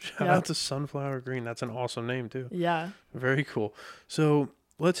 Awesome. Shout out to Sunflower Green. That's an awesome name, too. Yeah. Very cool. So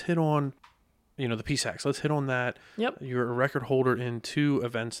let's hit on, the PSACs. Let's hit on that. Yep. You're a record holder in 2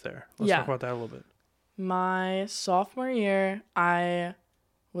 events there. Let's talk about that a little bit. My sophomore year, I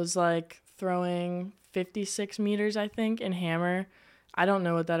was like throwing 56 meters, I think, in hammer. I don't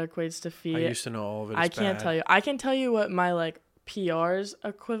know what that equates to feet. I used to know all of it. I can't tell you. I can tell you what my like PR's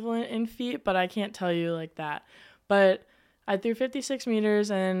equivalent in feet, but I can't tell you like that. But I threw 56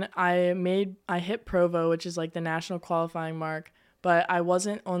 meters and I hit Provo, which is like the national qualifying mark, but I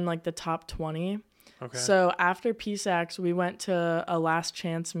wasn't on like the top 20. Okay. So after PSACs, we went to a last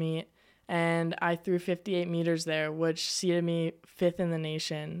chance meet and I threw 58 meters there, which seeded me 5th in the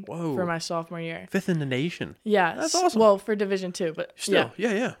nation for my sophomore year. 5th in the nation? Yeah. That's awesome. Well, for Division II, but still,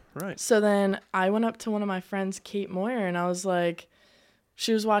 yeah, right. So then I went up to one of my friends, Kate Moyer, and I was like,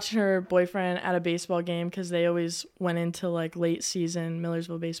 she was watching her boyfriend at a baseball game because they always went into like late season.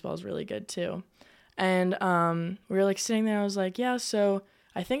 Millersville baseball is really good too. And we were like sitting there. I was like, yeah, so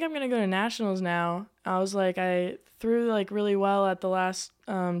I think I'm going to go to nationals now. I was like, I threw like really well at the last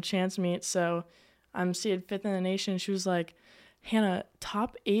chance meet. So I'm seeded 5th in the nation. She was like, Hannah,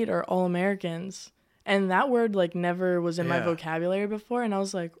 top 8 are All-Americans. And that word like never was in my vocabulary before. And I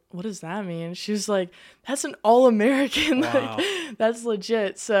was like, what does that mean? She was like, that's an All-American. Wow. Like, that's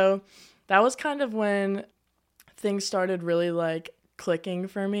legit. So that was kind of when things started really like clicking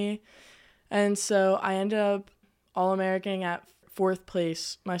for me. And so I ended up All-American at 4th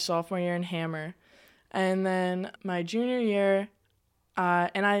place my sophomore year in hammer. And then my junior year,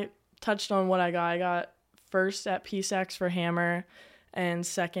 and I touched on what I got. I got 1st at PSACs for hammer and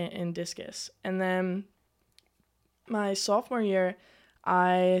 2nd in discus. And then my sophomore year,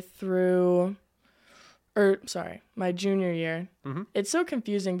 my junior year. Mm-hmm. It's so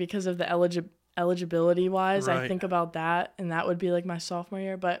confusing because of the eligibility-wise. Right. I think about that, and that would be like my sophomore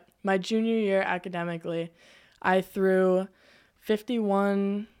year. But my junior year academically, I threw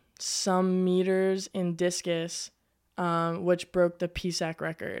 51 some meters in discus, which broke the PSAC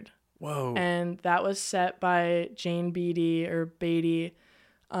record. Whoa. And that was set by Jane Beatty. It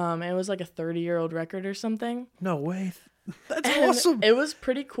was like a 30-year-old record or something. No way. That's awesome. It was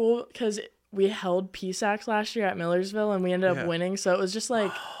pretty cool because we held PSACs last year at Millersville and we ended up winning. So it was just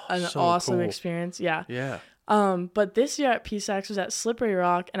like an awesome experience. Yeah. Yeah. But this year at PSACs was at Slippery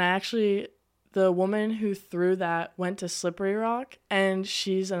Rock, and the woman who threw that went to Slippery Rock, and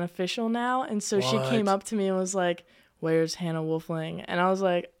she's an official now. And so she came up to me and was like, where's Hannah Woelfling? And I was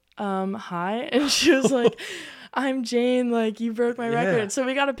like, hi. And she was like, I'm Jane, like, you broke my record. So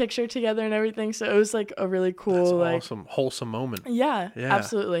we got a picture together and everything. So it was like a really cool, awesome, wholesome moment. Yeah,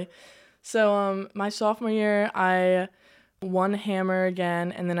 absolutely. So my sophomore year, I won hammer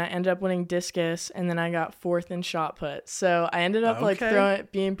again, and then I ended up winning discus, and then I got 4th in shot put. So I ended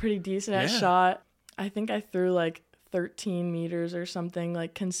up being pretty decent at shot. I think I threw like 13 meters or something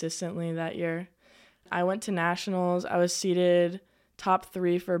like consistently that year. I went to nationals. I was seeded top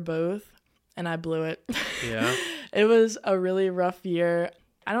 3 for both, and I blew it. Yeah. It was a really rough year.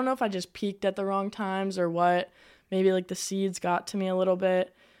 I don't know if I just peaked at the wrong times or what. Maybe like the seeds got to me a little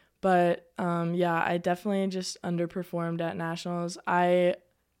bit. But I definitely just underperformed at nationals. I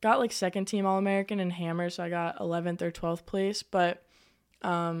got like 2nd team All-American in hammer, so I got 11th or 12th place, but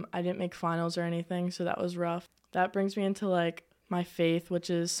I didn't make finals or anything, so that was rough. That brings me into like my faith, which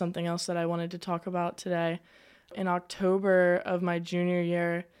is something else that I wanted to talk about today. In October of my junior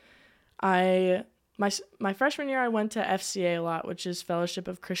year, my freshman year, I went to FCA a lot, which is Fellowship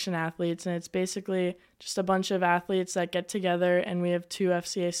of Christian Athletes, and it's basically just a bunch of athletes that get together, and we have 2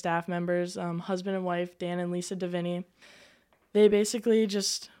 FCA staff members, husband and wife, Dan and Lisa Deviney. They basically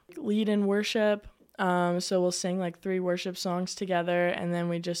just lead in worship. So we'll sing like 3 worship songs together, and then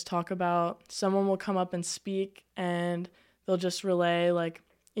we just talk about, someone will come up and speak, and they'll just relay like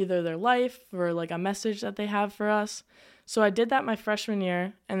either their life or like a message that they have for us. So I did that my freshman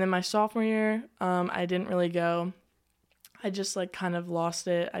year, and then my sophomore year, I didn't really go. I just like kind of lost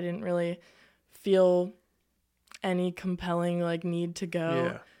it. I didn't really feel any compelling like need to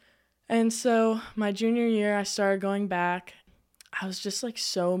go. Yeah. And so my junior year, I started going back. I was just like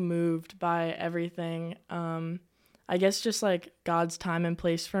so moved by everything. I guess just like God's time and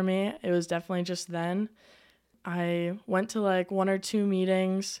place for me. It was definitely just then. I went to like 1 or 2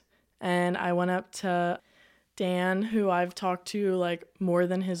 meetings, and I went up to Dan, who I've talked to like more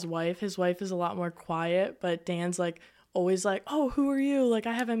than his wife. His wife is a lot more quiet, but Dan's like always like, oh, who are you? Like,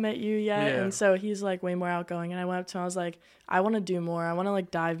 I haven't met you yet. Yeah. And so he's like way more outgoing. And I went up to him, I was like, I want to do more. I want to like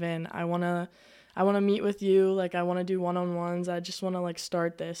dive in. I want to meet with you. Like, I want to do one-on-ones. I just want to like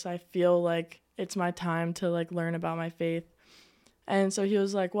start this. I feel like it's my time to like learn about my faith. And so he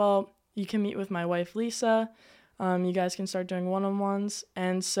was like, well, you can meet with my wife, Lisa. You guys can start doing one-on-ones.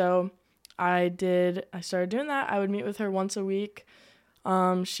 And so I started doing that. I would meet with her once a week.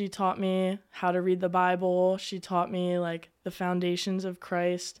 She taught me how to read the Bible. She taught me like the foundations of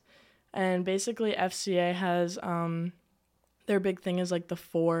Christ. And basically FCA has, their big thing is like the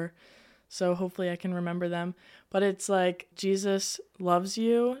 4. So hopefully I can remember them. But it's like, Jesus loves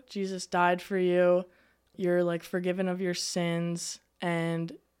you. Jesus died for you. You're like forgiven of your sins.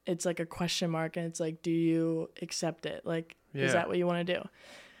 And it's like a question mark. And it's like, do you accept it? Like, is that what you want to do?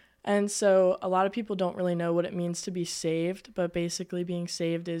 And so a lot of people don't really know what it means to be saved, but basically being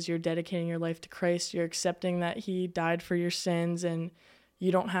saved is you're dedicating your life to Christ. You're accepting that he died for your sins, and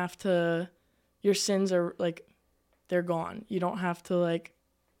you don't have to, your sins are like, they're gone. You don't have to like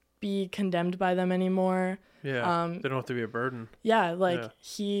be condemned by them anymore. Yeah. They don't have to be a burden. Yeah. Like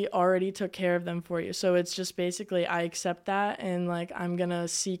he already took care of them for you. So it's just basically, I accept that, and like, I'm going to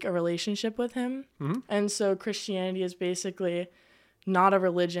seek a relationship with him. Mm-hmm. And so Christianity is basically not a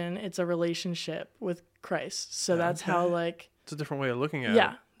religion, it's a relationship with Christ. So that's how like, it's a different way of looking at it.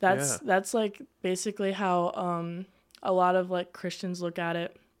 Yeah, that's like basically how a lot of like Christians look at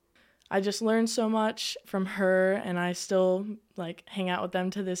it. I just learned so much from her, and I still like hang out with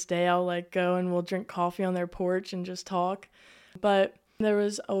them to this day. I'll like go and we'll drink coffee on their porch and just talk. But there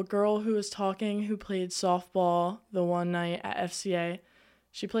was a girl who was talking who played softball the one night at FCA.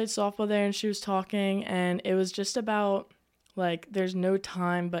 She played softball there, and she was talking, and it was just about like, there's no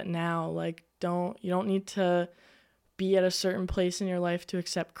time but now. Like, you don't need to be at a certain place in your life to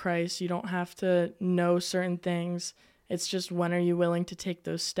accept Christ. You don't have to know certain things. It's just, when are you willing to take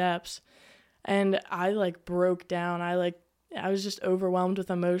those steps? And I like broke down. I was just overwhelmed with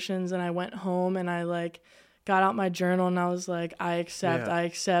emotions, and I went home and I like got out my journal, and I was like, I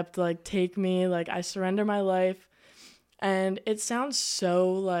accept, like, take me, like, I surrender my life. And it sounds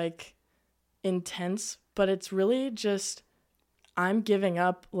so like intense, but it's really just, I'm giving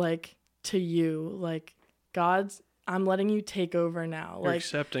up, like, to you, like, I'm letting you take over now. You're like,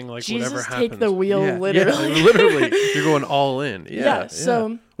 accepting, like, Jesus, whatever happens. take the wheel, literally. Yeah, literally. You're going all in. Yeah.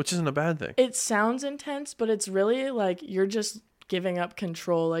 So, which isn't a bad thing. It sounds intense, but it's really, like, you're just giving up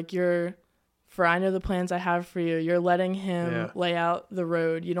control. Like, I know the plans I have for you. You're letting him lay out the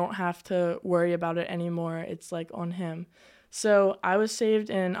road. You don't have to worry about it anymore. It's, like, on him. So I was saved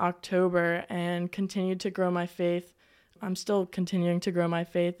in October and continued to grow my faith. I'm still continuing to grow my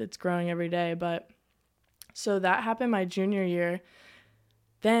faith. It's growing every day. But so that happened my junior year.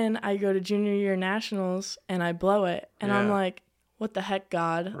 Then I go to junior year nationals and I blow it. And I'm like, what the heck,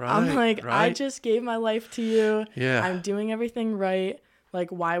 God? Right, I'm like, I just gave my life to you. Yeah. I'm doing everything right. Like,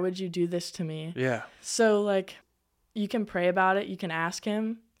 why would you do this to me? Yeah. So, like, you can pray about it. You can ask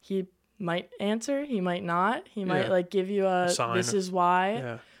him. He might answer. He might not. He might, like, give you a sign. This is why.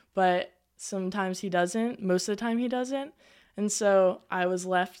 Yeah. But sometimes he doesn't. Most of the time he doesn't. And so I was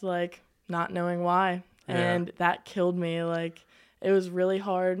left, like, not knowing why. And that killed me. Like, it was really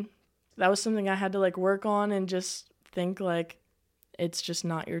hard. That was something I had to, like, work on and just think, like, it's just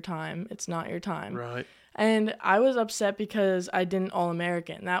not your time. It's not your time. Right. And I was upset because I didn't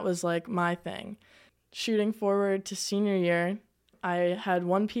All-American. That was, like, my thing. Shooting forward to senior year, I had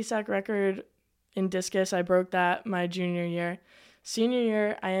 1 PSAC record in discus. I broke that my junior year. Senior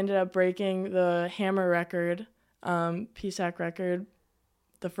year, I ended up breaking the hammer record, PSAC record,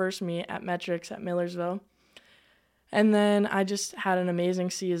 the first meet at Metrics at Millersville. And then I just had an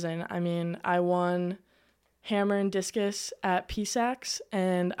amazing season. I mean, I won hammer and discus at PSACs,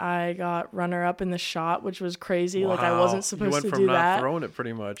 and I got runner-up in the shot, which was crazy. Wow. Like, I wasn't supposed to do that. You went from not throwing it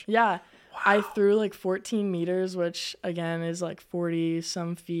pretty much. Yeah. I threw like 14 meters, which again is like 40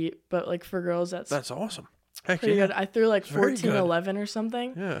 some feet, but like for girls that's awesome. Heck pretty yeah. good. I threw like It's very good. 14-11 or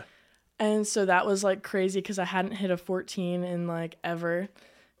something. Yeah. And so that was like crazy because I hadn't hit a 14 in like ever.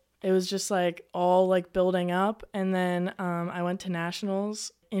 It was just like all like building up. And then I went to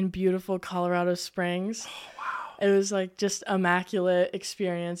nationals in beautiful Colorado Springs. Oh, wow. It was like just immaculate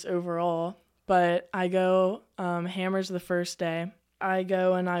experience overall. But I go hammers the first day. I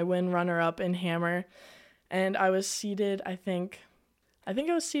go and I win runner up in hammer. And I was seated, I think I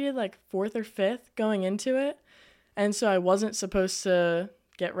was seated like 4th or 5th going into it. And so I wasn't supposed to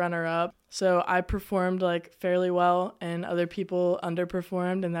get runner up. So I performed like fairly well and other people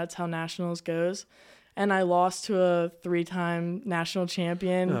underperformed, and that's how nationals goes. And I lost to a 3-time national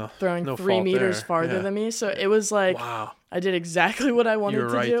champion throwing no 3 fault meters there. farther than me. So it was like, wow. I did exactly what I wanted You're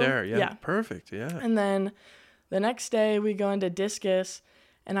to right do. there. Yeah. Perfect. Yeah. And then the next day we go into discus,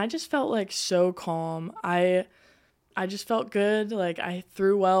 and I just felt like so calm. I just felt good. Like I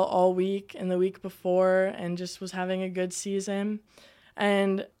threw well all week and the week before and just was having a good season.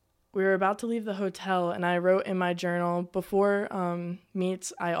 And we were about to leave the hotel, and I wrote in my journal before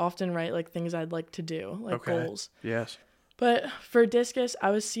meets, I often write like things I'd like to do, like goals. Yes. But for discus,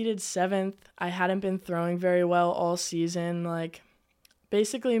 I was seated 7th. I hadn't been throwing very well all season. Like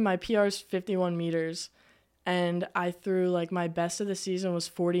basically my PR is 51 meters. And I threw like my best of the season was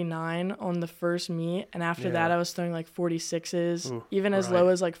 49 on the first meet. And after that, I was throwing like 46s, even as low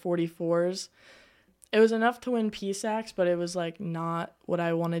as like 44s. It was enough to win PSACs, but it was like not what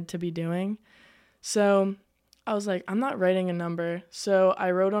I wanted to be doing. So I was like, I'm not writing a number. So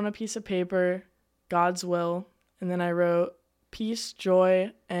I wrote on a piece of paper, God's will. And then I wrote peace,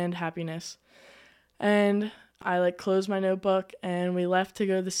 joy, and happiness. And I like closed my notebook and we left to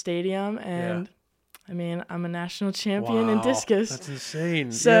go to the stadium. And I mean, I'm a national champion in discus. That's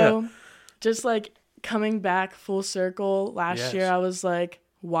insane. So just like coming back full circle, last year I was like,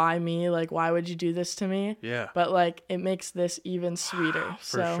 why me? Like, why would you do this to me? Yeah. But like, it makes this even sweeter.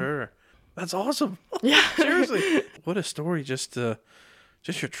 For sure. That's awesome. Yeah. Seriously. What a story. Just your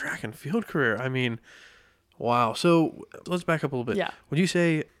track and field career. I mean, wow. So let's back up a little bit. Yeah. When you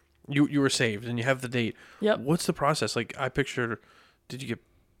say you were saved and you have the date, Yep. what's the process? Like I pictured, did you get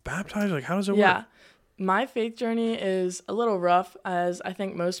baptized? Like how does it work? Yeah. My faith journey is a little rough, as I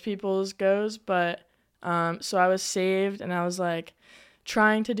think most people's goes, but so I was saved and I was like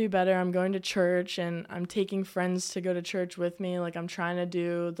trying to do better. I'm going to church and I'm taking friends to go to church with me. Like I'm trying to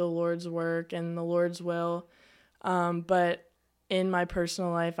do the Lord's work and the Lord's will. But in my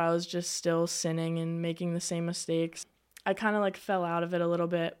personal life, I was just still sinning and making the same mistakes. I kind of like fell out of it a little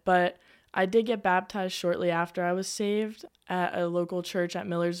bit, but I did get baptized shortly after I was saved at a local church at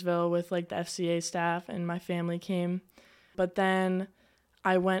Millersville with like the FCA staff, and my family came. But then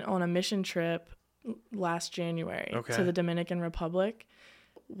I went on a mission trip last January to the Dominican Republic.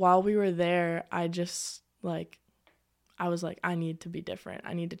 While we were there, I was like, I need to be different.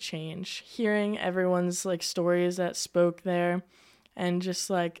 I need to change. Hearing everyone's like stories that spoke there and just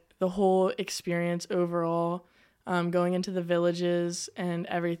like the whole experience overall, going into the villages and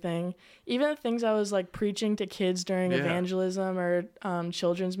everything, even the things I was like preaching to kids during evangelism or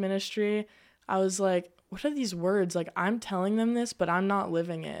children's ministry, I was like, what are these words? Like I'm telling them this, but I'm not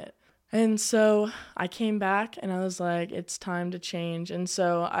living it. And so I came back and I was like, it's time to change. And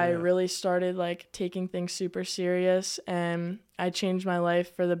so I really started like taking things super serious, and I changed my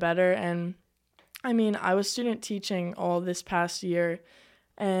life for the better. And I mean, I was student teaching all this past year,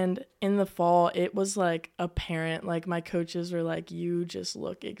 and in the fall, it was like apparent, like my coaches were like, you just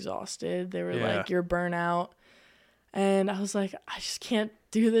look exhausted. They were like, you're burnout. And I was like, I just can't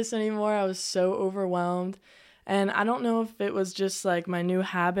do this anymore. I was so overwhelmed. And I don't know if it was just like my new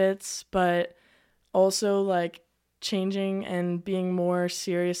habits, but also like changing and being more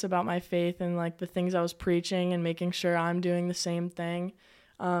serious about my faith and like the things I was preaching and making sure I'm doing the same thing.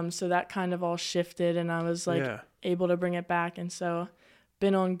 So that kind of all shifted, and I was like able to bring it back. And so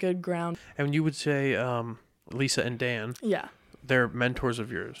been on good ground. And you would say Lisa and Dan, they're mentors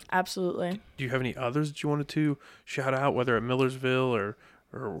of yours. Absolutely. Do you have any others that you wanted to shout out, whether at Millersville or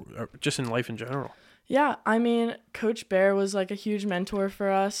just in life in general? Yeah, I mean, Coach Bear was like a huge mentor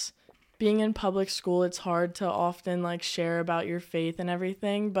for us. Being in public school, it's hard to often like share about your faith and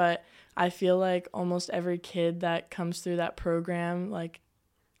everything, but I feel like almost every kid that comes through that program like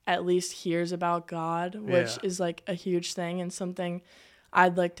at least hears about God, which is like a huge thing and something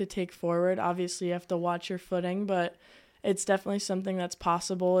I'd like to take forward. Obviously, you have to watch your footing, but it's definitely something that's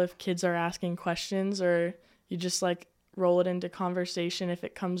possible if kids are asking questions, or you just like roll it into conversation if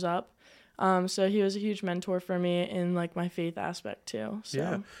it comes up. So he was a huge mentor for me in like my faith aspect too. So.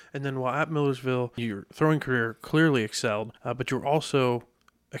 Yeah. And then while at Millersville, your throwing career clearly excelled, but you were also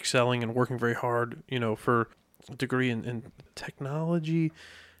excelling and working very hard, for a degree in technology,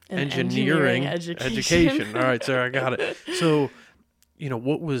 engineering education. All right, sir, I got it. So,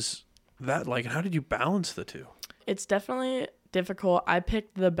 what was that like, and how did you balance the two? It's definitely difficult. I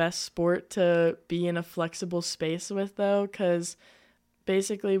picked the best sport to be in a flexible space with, though, because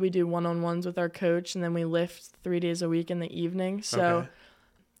basically we do one-on-ones with our coach, and then we lift 3 days a week in the evening. So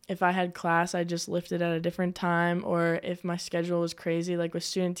if I had class, I just lifted at a different time, or if my schedule was crazy, like with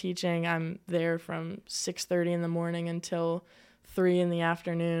student teaching, I'm there from 6:30 in the morning until 3 in the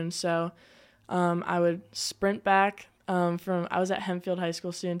afternoon. So I would sprint back I was at Hempfield High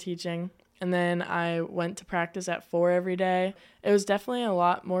School student teaching, and then I went to practice at 4 every day. It was definitely a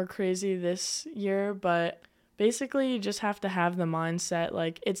lot more crazy this year, but basically you just have to have the mindset,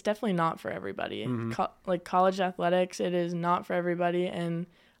 like, it's definitely not for everybody. Like college athletics, it is not for everybody. And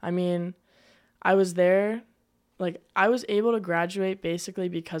I mean, I was there, like, I was able to graduate basically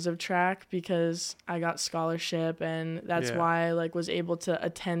because of track, because I got scholarship, and that's why I was able to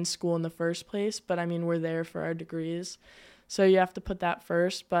attend school in the first place. But I mean, we're there for our degrees, so you have to put that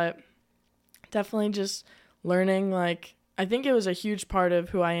first. But definitely just learning, I think it was a huge part of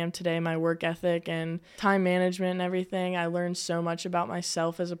who I am today, my work ethic and time management and everything. I learned so much about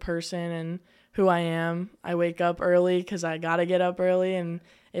myself as a person and who I am. I wake up early because I got to get up early, and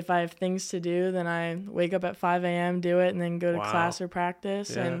if I have things to do, then I wake up at 5 a.m., do it, and then go to class or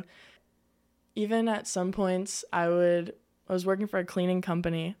practice. Yeah. And even at some points, I was working for a cleaning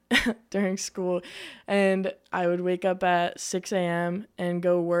company during school, and I would wake up at 6 a.m. and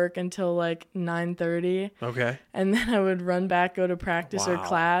go work until 9:30. Okay. And then I would run back, go to practice or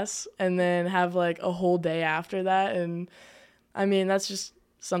class, and then have a whole day after that. And I mean, that's just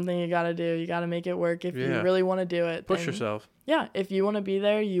something you got to do. You got to make it work if you really want to do it. Push yourself. Yeah, if you want to be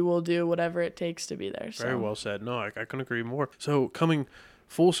there, you will do whatever it takes to be there. So. Very well said. No, I couldn't agree more. So coming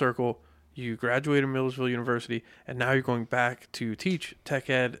full circle, you graduated Millersville University, and now you're going back to teach tech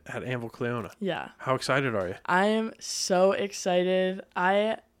ed at Anvil Cleona. Yeah. How excited are you? I am so excited.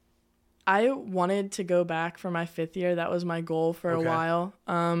 I wanted to go back for my 5th year. That was my goal for a while.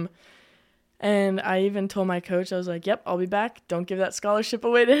 And I even told my coach, I was like, yep, I'll be back. Don't give that scholarship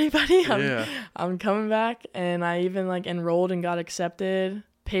away to anybody. I'm coming back. And I even enrolled and got accepted,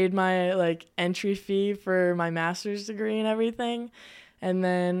 paid my entry fee for my master's degree and everything. And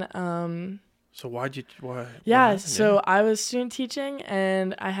then so why? So I was student teaching,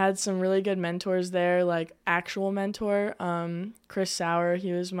 and I had some really good mentors there, actual mentor, Chris Sauer.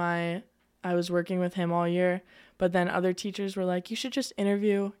 I was working with him all year. But then other teachers were like, you should just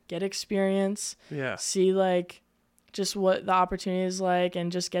interview, get experience, see just what the opportunity is like,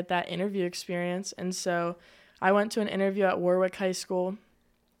 and just get that interview experience. And so I went to an interview at Warwick High School,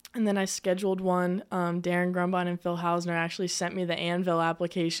 and then I scheduled one. Darren Grumbine and Phil Hausner actually sent me the Anvil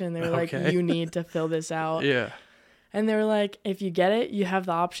application. They were like, you need to fill this out. Yeah. And they were like, if you get it, you have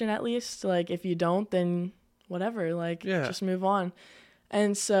the option at least. If you don't, then whatever, just move on.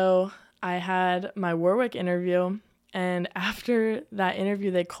 And so I had my Warwick interview, and after that interview,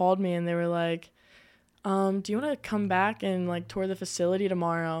 they called me and they were like, do you want to come back and tour the facility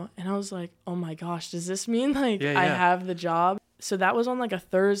tomorrow? And I was like, oh my gosh, does this mean I have the job? So that was on a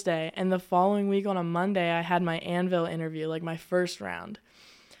Thursday, and the following week on a Monday, I had my Anvil interview, my first round.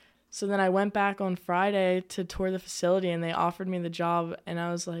 So then I went back on Friday to tour the facility, and they offered me the job, and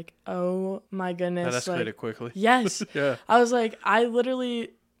I was like, oh my goodness. That escalated quickly. Yes. Yeah. I was like, I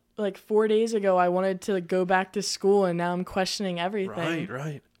literally 4 days ago, I wanted to go back to school, and now I'm questioning everything.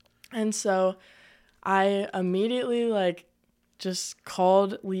 Right. And so I immediately just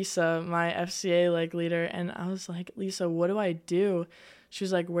called Lisa, my FCA leader, and I was like, Lisa, what do I do? She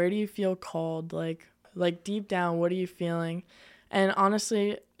was like, where do you feel called? Deep down, what are you feeling? And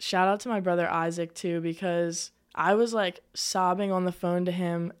honestly, shout out to my brother Isaac too, because I was sobbing on the phone to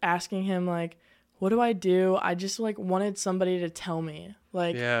him, asking him what do I do? I just wanted somebody to tell me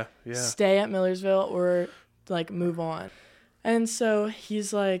stay at Millersville or move on. And so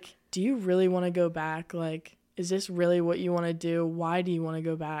he's like, do you really want to go back? Is this really what you want to do? Why do you want to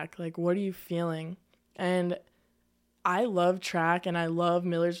go back? What are you feeling? And I love track, and I love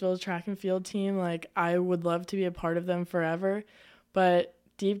Millersville's track and field team. I would love to be a part of them forever, but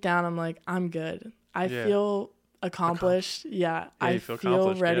deep down I'm like, I'm good. I feel accomplished. I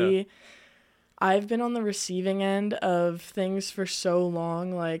feel ready. Yeah. I've been on the receiving end of things for so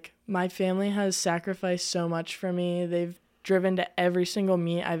long. My family has sacrificed so much for me. They've driven to every single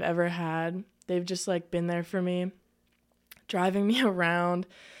meet I've ever had. They've just been there for me, driving me around.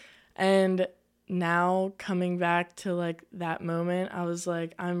 And now coming back to like that moment, I was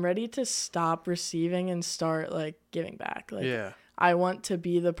like, I'm ready to stop receiving and start like giving back. Like, Yeah. I want to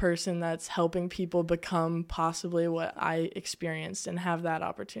be the person that's helping people become possibly what I experienced and have that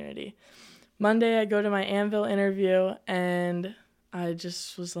opportunity. Monday, I go to my Anvil interview, and I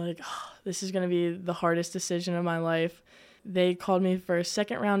just was like, oh, this is going to be the hardest decision of my life. They called me for a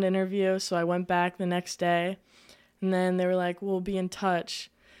second round interview, so I went back the next day, and then they were like, we'll be in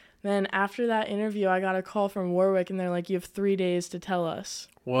touch. Then after that interview, I got a call from Warwick, and they're like, you have 3 days to tell us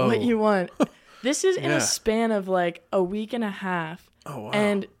what you want. This is in a span of like a week and a half. Oh, wow.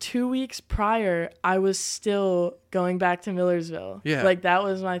 And 2 weeks prior, I was still going back to Millersville. Yeah. Like, that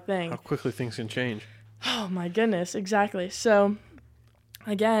was my thing. How quickly things can change. Oh, my goodness. Exactly. So,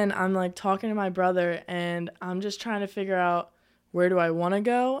 again, I'm like talking to my brother, and I'm just trying to figure out where do I want to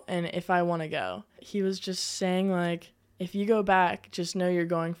go and if I want to go. He was just saying, like, if you go back, just know you're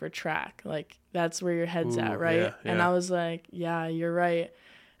going for track. Like, that's where your head's at, right? Yeah. And I was like, yeah, you're right.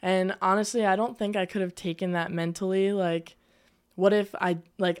 And honestly, I don't think I could have taken that mentally. Like, what if I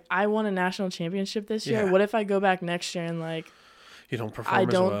won a national championship this year? What if I go back next year and like you don't perform I as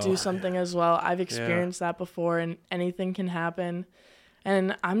don't well. do something as well? I've experienced that before, and anything can happen.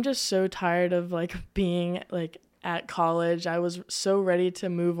 And I'm just so tired of like being like at college. I was so ready to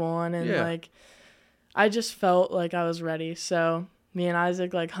move on, and like I just felt like I was ready. So me and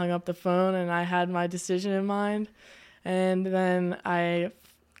Isaac like hung up the phone, and I had my decision in mind. And then I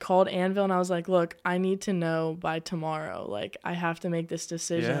called Anvil, and I was like, look, I need to know by tomorrow. Like, I have to make this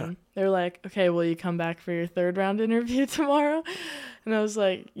decision. Yeah. They're like, okay, will you come back for your 3rd round interview tomorrow? And I was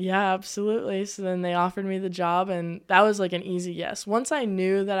like, yeah, absolutely. So then they offered me the job, and that was like an easy yes. Once I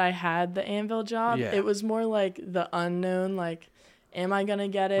knew that I had the Anvil job, it was more like the unknown, like, am I going to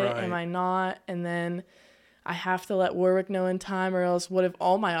get it? Right. Am I not? And then I have to let Warwick know in time, or else what if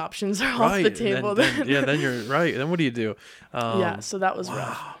all my options are off the table? Then you're right. Then what do you do? So that was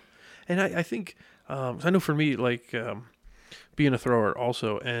rough. And I think, I know for me, like being a thrower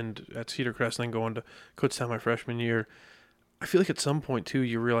also, and at Cedar Crest, and then going to Kutztown my freshman year, I feel like at some point too,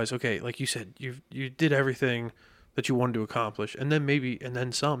 you realize, okay, like you said, you did everything that you wanted to accomplish, and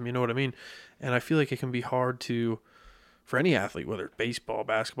then some, you know what I mean? And I feel like it can be hard for any athlete, whether it's baseball,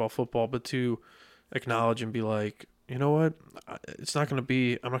 basketball, football, but to acknowledge and be like, you know what, I'm not going to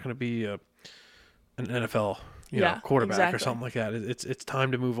be an NFL quarterback or something like that. It's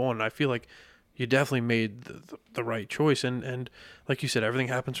time to move on. And I feel like you definitely made the right choice, and like you said, everything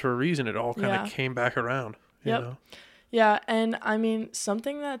happens for a reason. It all kind of came back around. You know? Yeah, and I mean,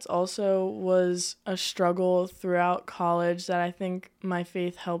 something that's also was a struggle throughout college that I think my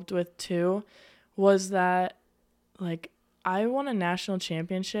faith helped with too was that, like, I won a national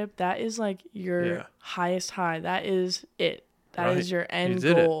championship. That is like your highest high. That is it. That is your end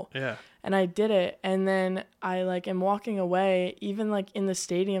goal. Yeah. And I did it. And then I like am walking away, even like in the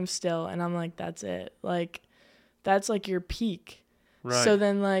stadium still. And I'm like, that's it. Like, that's like your peak. Right. So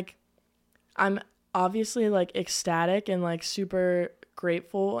then like, I'm obviously like ecstatic and like super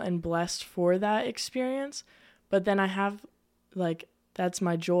grateful and blessed for that experience. But then I have like, that's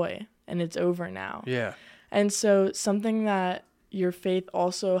my joy, and it's over now. Yeah. And so something that your faith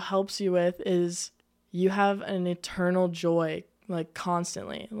also helps you with is you have an eternal joy, like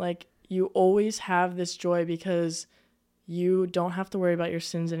constantly. Like, you always have this joy because you don't have to worry about your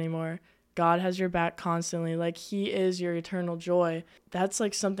sins anymore. God has your back constantly. Like, he is your eternal joy. That's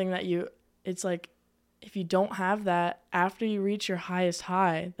like something that it's like, if you don't have that, after you reach your highest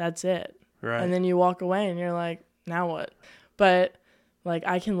high, that's it. Right. And then you walk away and you're like, now what? But like,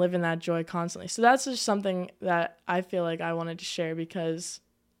 I can live in that joy constantly. So that's just something that I feel like I wanted to share, because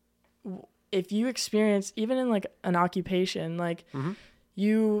if you experience, even in like an occupation, like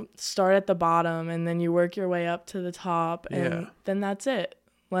you start at the bottom and then you work your way up to the top, and then that's it.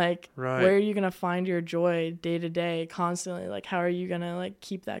 Like, where are you going to find your joy day to day constantly? Like, how are you going to like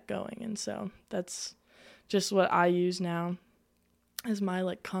keep that going? And so that's just what I use now as my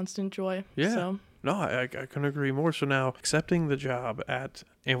like constant joy. Yeah. So. No, I couldn't agree more. So now, accepting the job at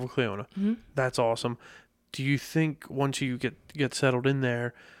Anvil Cleona, that's awesome. Do you think once you get settled in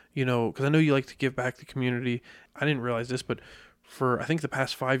there, you know, because I know you like to give back to the community. I didn't realize this, but for I think the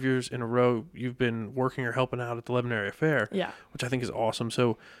past 5 years in a row, you've been working or helping out at the Lebanon Area Fair, which I think is awesome.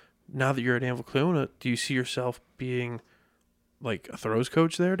 So now that you're at Anvil Cleona, do you see yourself being like a throws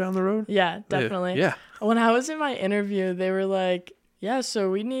coach there down the road? Yeah, definitely. Yeah. When I was in my interview, they were like, yeah,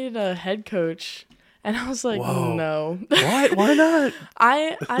 so we need a head coach. And I was like, whoa. No. What? Why not?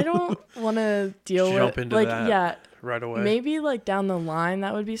 I don't want to deal Jump with into like that. Yeah, right away. Maybe like down the line,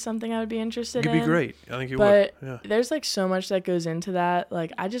 that would be something I would be interested in. You'd be great. I think you would. But there's like so much that goes into that.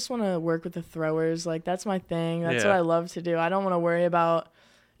 Like I just want to work with the throwers. Like that's my thing. That's what I love to do. I don't want to worry about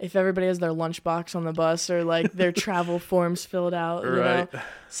if everybody has their lunchbox on the bus or like their travel forms filled out. You know?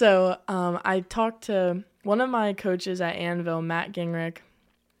 So I talked to one of my coaches at Anvil, Matt Gingrich.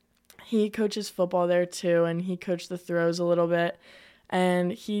 He coaches football there too, and he coached the throws a little bit.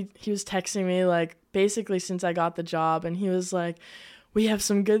 And he was texting me like basically since I got the job, and he was like, we have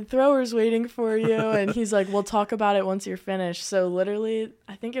some good throwers waiting for you. And he's like, we'll talk about it once you're finished. So literally,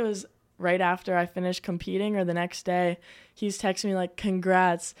 I think it was right after I finished competing or the next day, he's texting me like,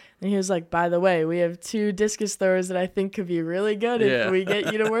 congrats. And he was like, by the way, we have 2 discus throwers that I think could be really good if we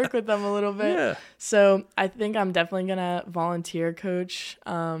get you to work with them a little bit. Yeah. So I think I'm definitely going to volunteer coach,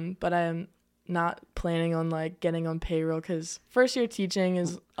 but I'm not planning on like getting on payroll because first year teaching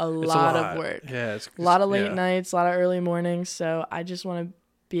is a lot of work. Yeah, it's a lot of late nights, a lot of early mornings. So I just want to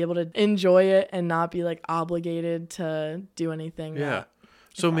be able to enjoy it and not be like obligated to do anything. Yeah.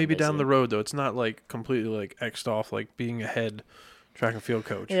 So maybe down the road though, it's not like completely like X'd off like being a head track and field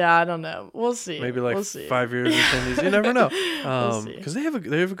coach. Yeah, I don't know. We'll see. Maybe like 5 years or 10 years. You never know. Because they have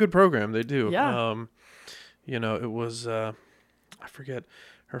a good program. They do. Yeah. It was I forget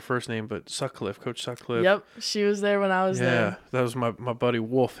her first name, but Sutcliffe, Coach Sutcliffe. Yep, she was there when I was there. Yeah, that was my buddy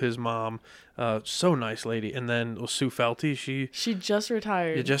Wolf, his mom. So nice lady. And then Sue Felty, she just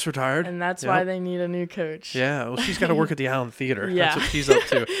retired. You just retired? And that's why they need a new coach. Yeah, well, she's got to work at the Allen Theater. Yeah. That's what she's up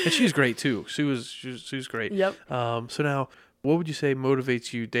to. And she's great, too. Sue's great. Yep. So now, what would you say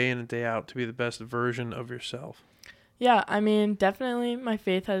motivates you day in and day out to be the best version of yourself? Yeah, I mean, definitely my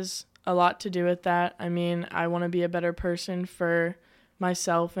faith has a lot to do with that. I mean, I want to be a better person for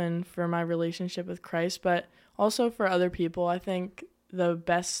myself and for my relationship with Christ, but also for other people. I think the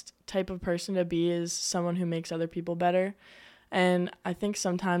best type of person to be is someone who makes other people better. And I think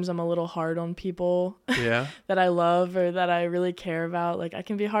sometimes I'm a little hard on people that I love or that I really care about. Like I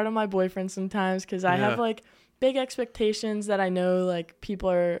can be hard on my boyfriend sometimes because I have like big expectations that I know like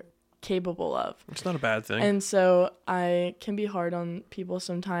people are capable of. It's not a bad thing. And so I can be hard on people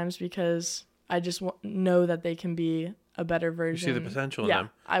sometimes because I just know that they can be a better version. You see the potential in them.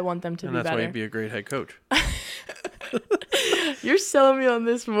 I want them to be better. And that's why you'd be a great head coach. You're selling me on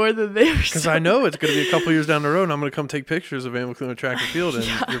this more than they were. Because I know it's going to be a couple years down the road and I'm going to come take pictures of Anvil track and field and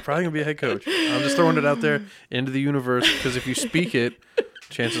you're probably going to be a head coach. I'm just throwing it out there into the universe because if you speak it,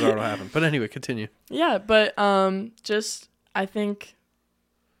 chances are it'll happen. But anyway, continue. Yeah, but just I think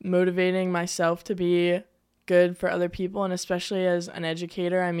motivating myself to be good for other people, and especially as an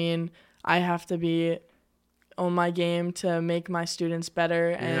educator, I mean, I have to be on my game to make my students better.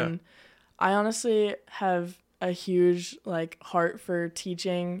 And I honestly have a huge heart for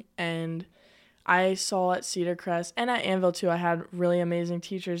teaching, and I saw at Cedar Crest and at Anvil too, I had really amazing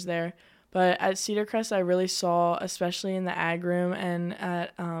teachers there. But at Cedar Crest, I really saw, especially in the ag room and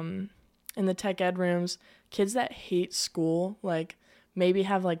at in the tech ed rooms, kids that hate school, maybe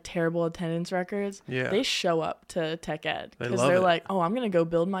have terrible attendance records. Yeah. They show up to tech ed because they're like, oh, I'm going to go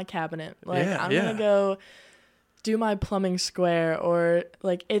build my cabinet. I'm going to go do my plumbing square, or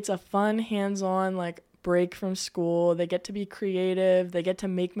it's a fun hands-on break from school. They get to be creative. They get to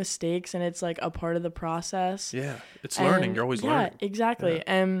make mistakes, and it's a part of the process. Yeah. It's learning. You're always learning. Yeah, exactly. Yeah.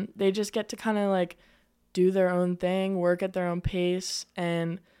 And they just get to kind of do their own thing, work at their own pace.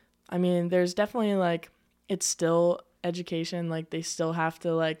 And I mean, there's definitely it's still education. They still have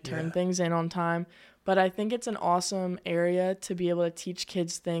to turn things in on time. But I think it's an awesome area to be able to teach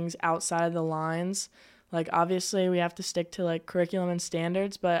kids things outside of the lines. Obviously we have to stick to curriculum and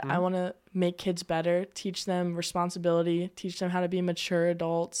standards, but I want to make kids better, teach them responsibility, teach them how to be mature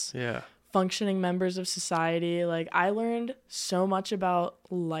adults, functioning members of society. I learned so much about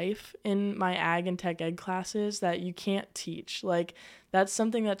life in my ag and tech ed classes that you can't teach. That's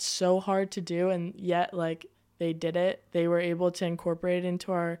something that's so hard to do, and yet they did it. They were able to incorporate it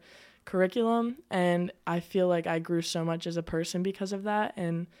into our curriculum, and I feel I grew so much as a person because of that,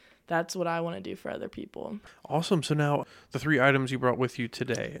 and that's what I want to do for other people. Awesome. So now the 3 items you brought with you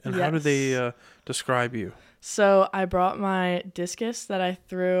today, and how do they describe you? So I brought my discus that I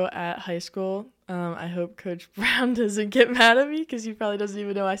threw at high school. I hope Coach Brown doesn't get mad at me because he probably doesn't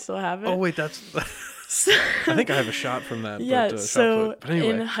even know I still have it. Oh, wait, that's... I think I have a shot from that. Yeah, but anyway.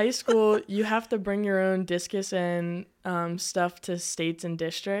 In high school, you have to bring your own discus and stuff to states and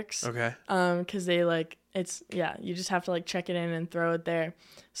districts. Okay. Because they you just have to check it in and throw it there.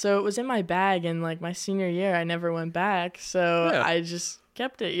 So it was in my bag, and my senior year, I never went back. So I just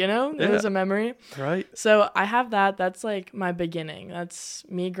kept it, you know? It Yeah. was a memory. Right. So I have that. That's like my beginning. That's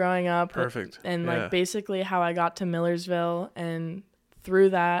me growing up. Perfect. And Yeah. like basically how I got to Millersville. And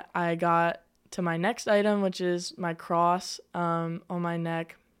through that, I got to my next item, which is my cross on my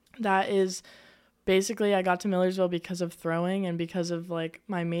neck. That is basically I got to Millersville because of throwing and because of like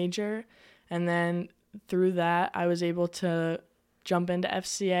my major. And then through that, I was able to jump into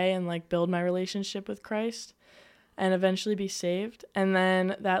FCA and like build my relationship with Christ and eventually be saved. And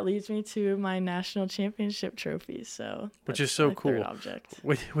then that leads me to my national championship trophy. So Which is so my cool. third object.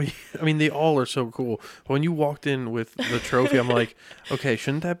 I mean, they all are so cool. When you walked in with the trophy, I'm like, okay,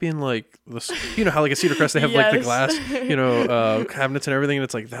 shouldn't that be in like you know how like a Cedar Crest they have like the Yes. glass, cabinets and everything, and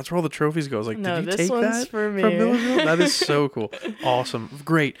it's like that's where all the trophies go. I was like, No, did you this take one's that for me. from Millersville? That is so cool, awesome,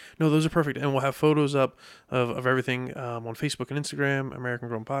 great. No, those are perfect, and we'll have photos up of everything on Facebook and Instagram, American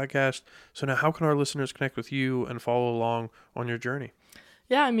Grown Podcast. So now, how can our listeners connect with you and follow along on your journey?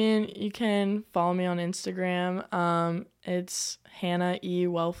 Yeah, I mean, you can follow me on Instagram. It's Hannah E.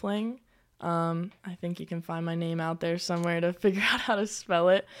 Woelfling. I think you can find my name out there somewhere to figure out how to spell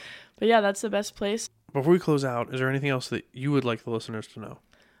it. But yeah, that's the best place. Before we close out, is there anything else that you would like the listeners to know?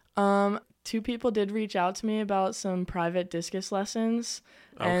 2 people did reach out to me about some private discus lessons.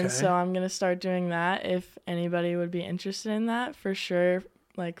 Okay. And so I'm going to start doing that. If anybody would be interested in that, for sure,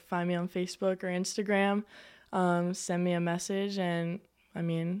 like find me on Facebook or Instagram. Send me a message and I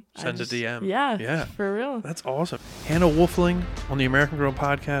mean, Send a DM. Yeah, for real. That's awesome. Hannah Woelfling on the American Grown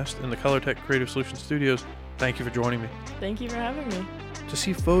Podcast in the ColorTech Creative Solutions Studios. Thank you for joining me. Thank you for having me. To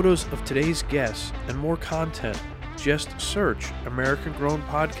see photos of today's guests and more content, just search American Grown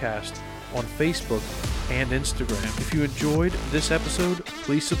Podcast on Facebook and Instagram. If you enjoyed this episode,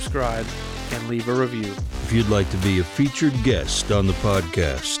 please subscribe and leave a review. If you'd like to be a featured guest on the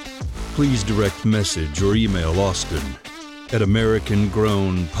podcast, please direct message or email Austin at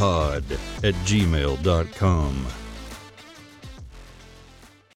americangrownpod@gmail.com.